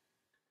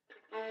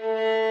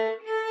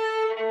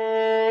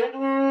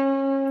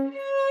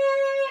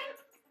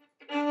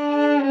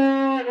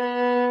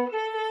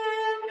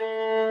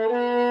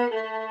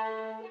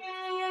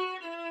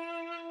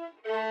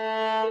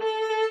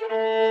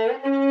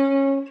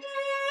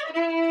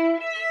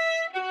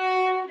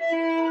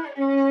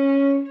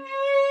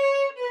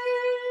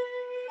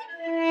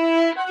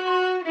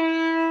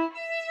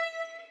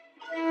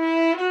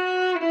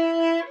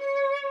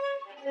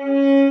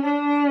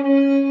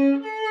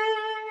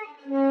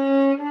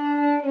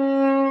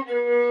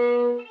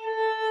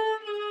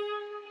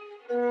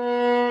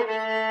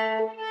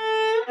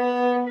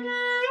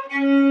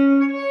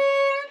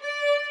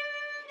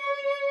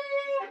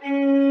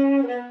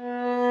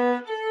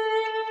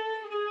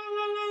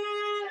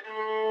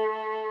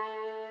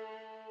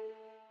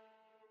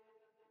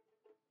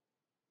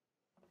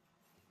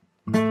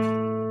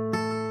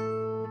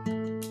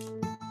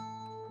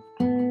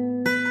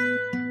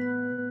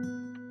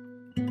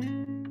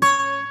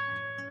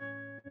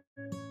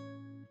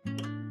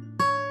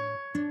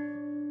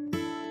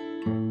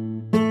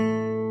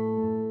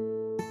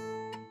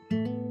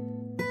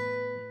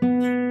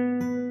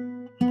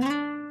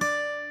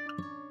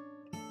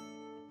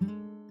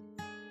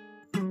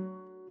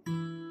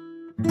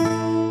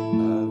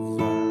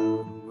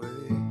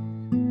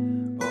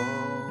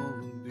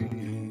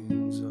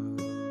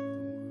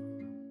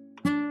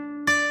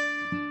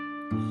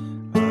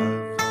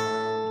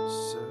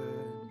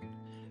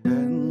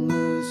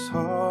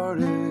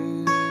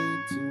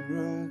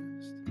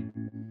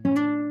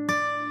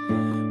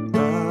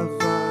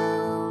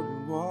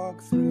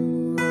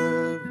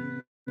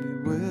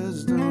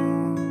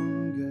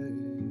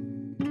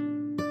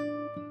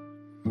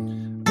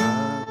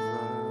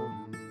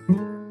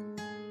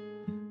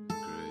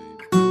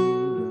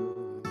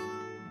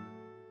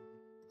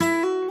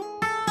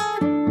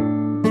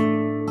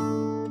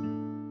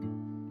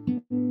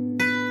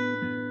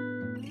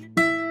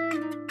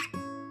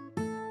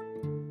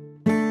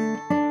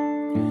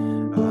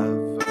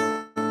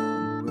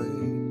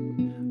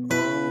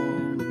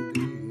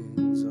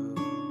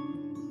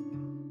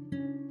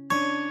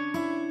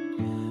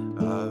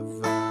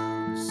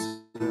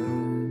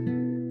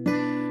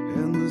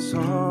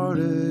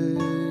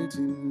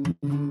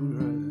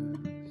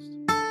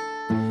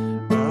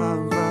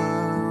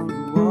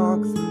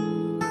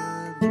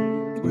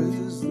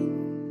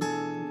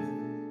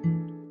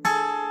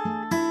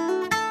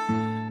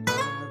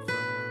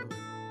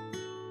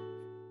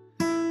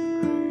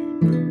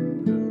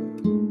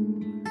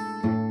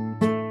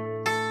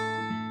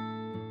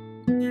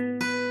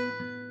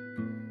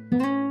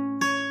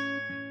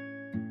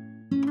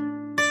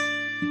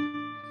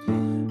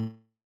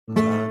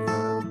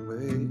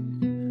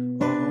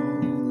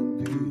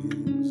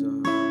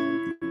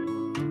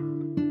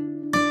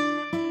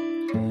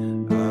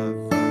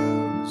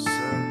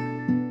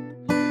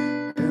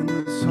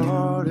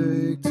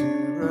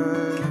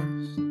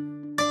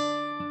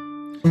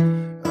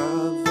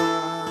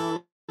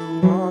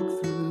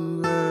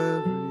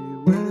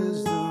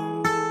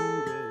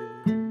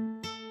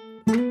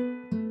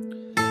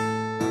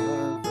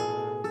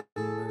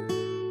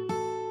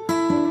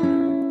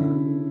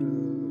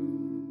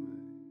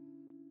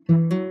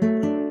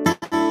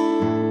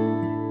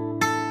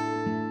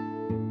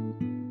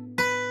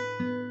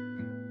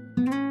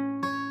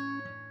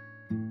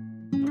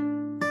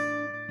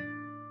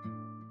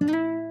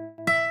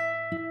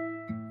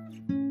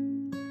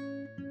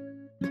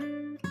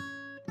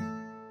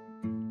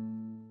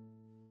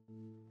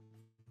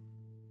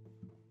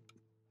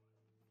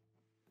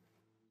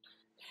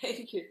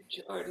 Thank you,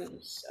 Jordan.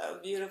 So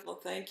beautiful.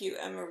 Thank you,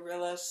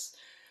 Amaryllis,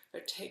 for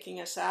taking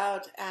us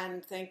out.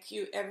 And thank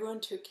you, everyone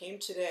who came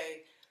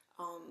today.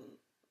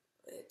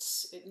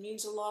 It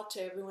means a lot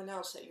to everyone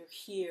else that you're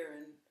here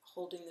and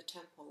holding the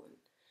temple and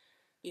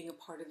being a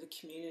part of the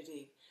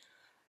community.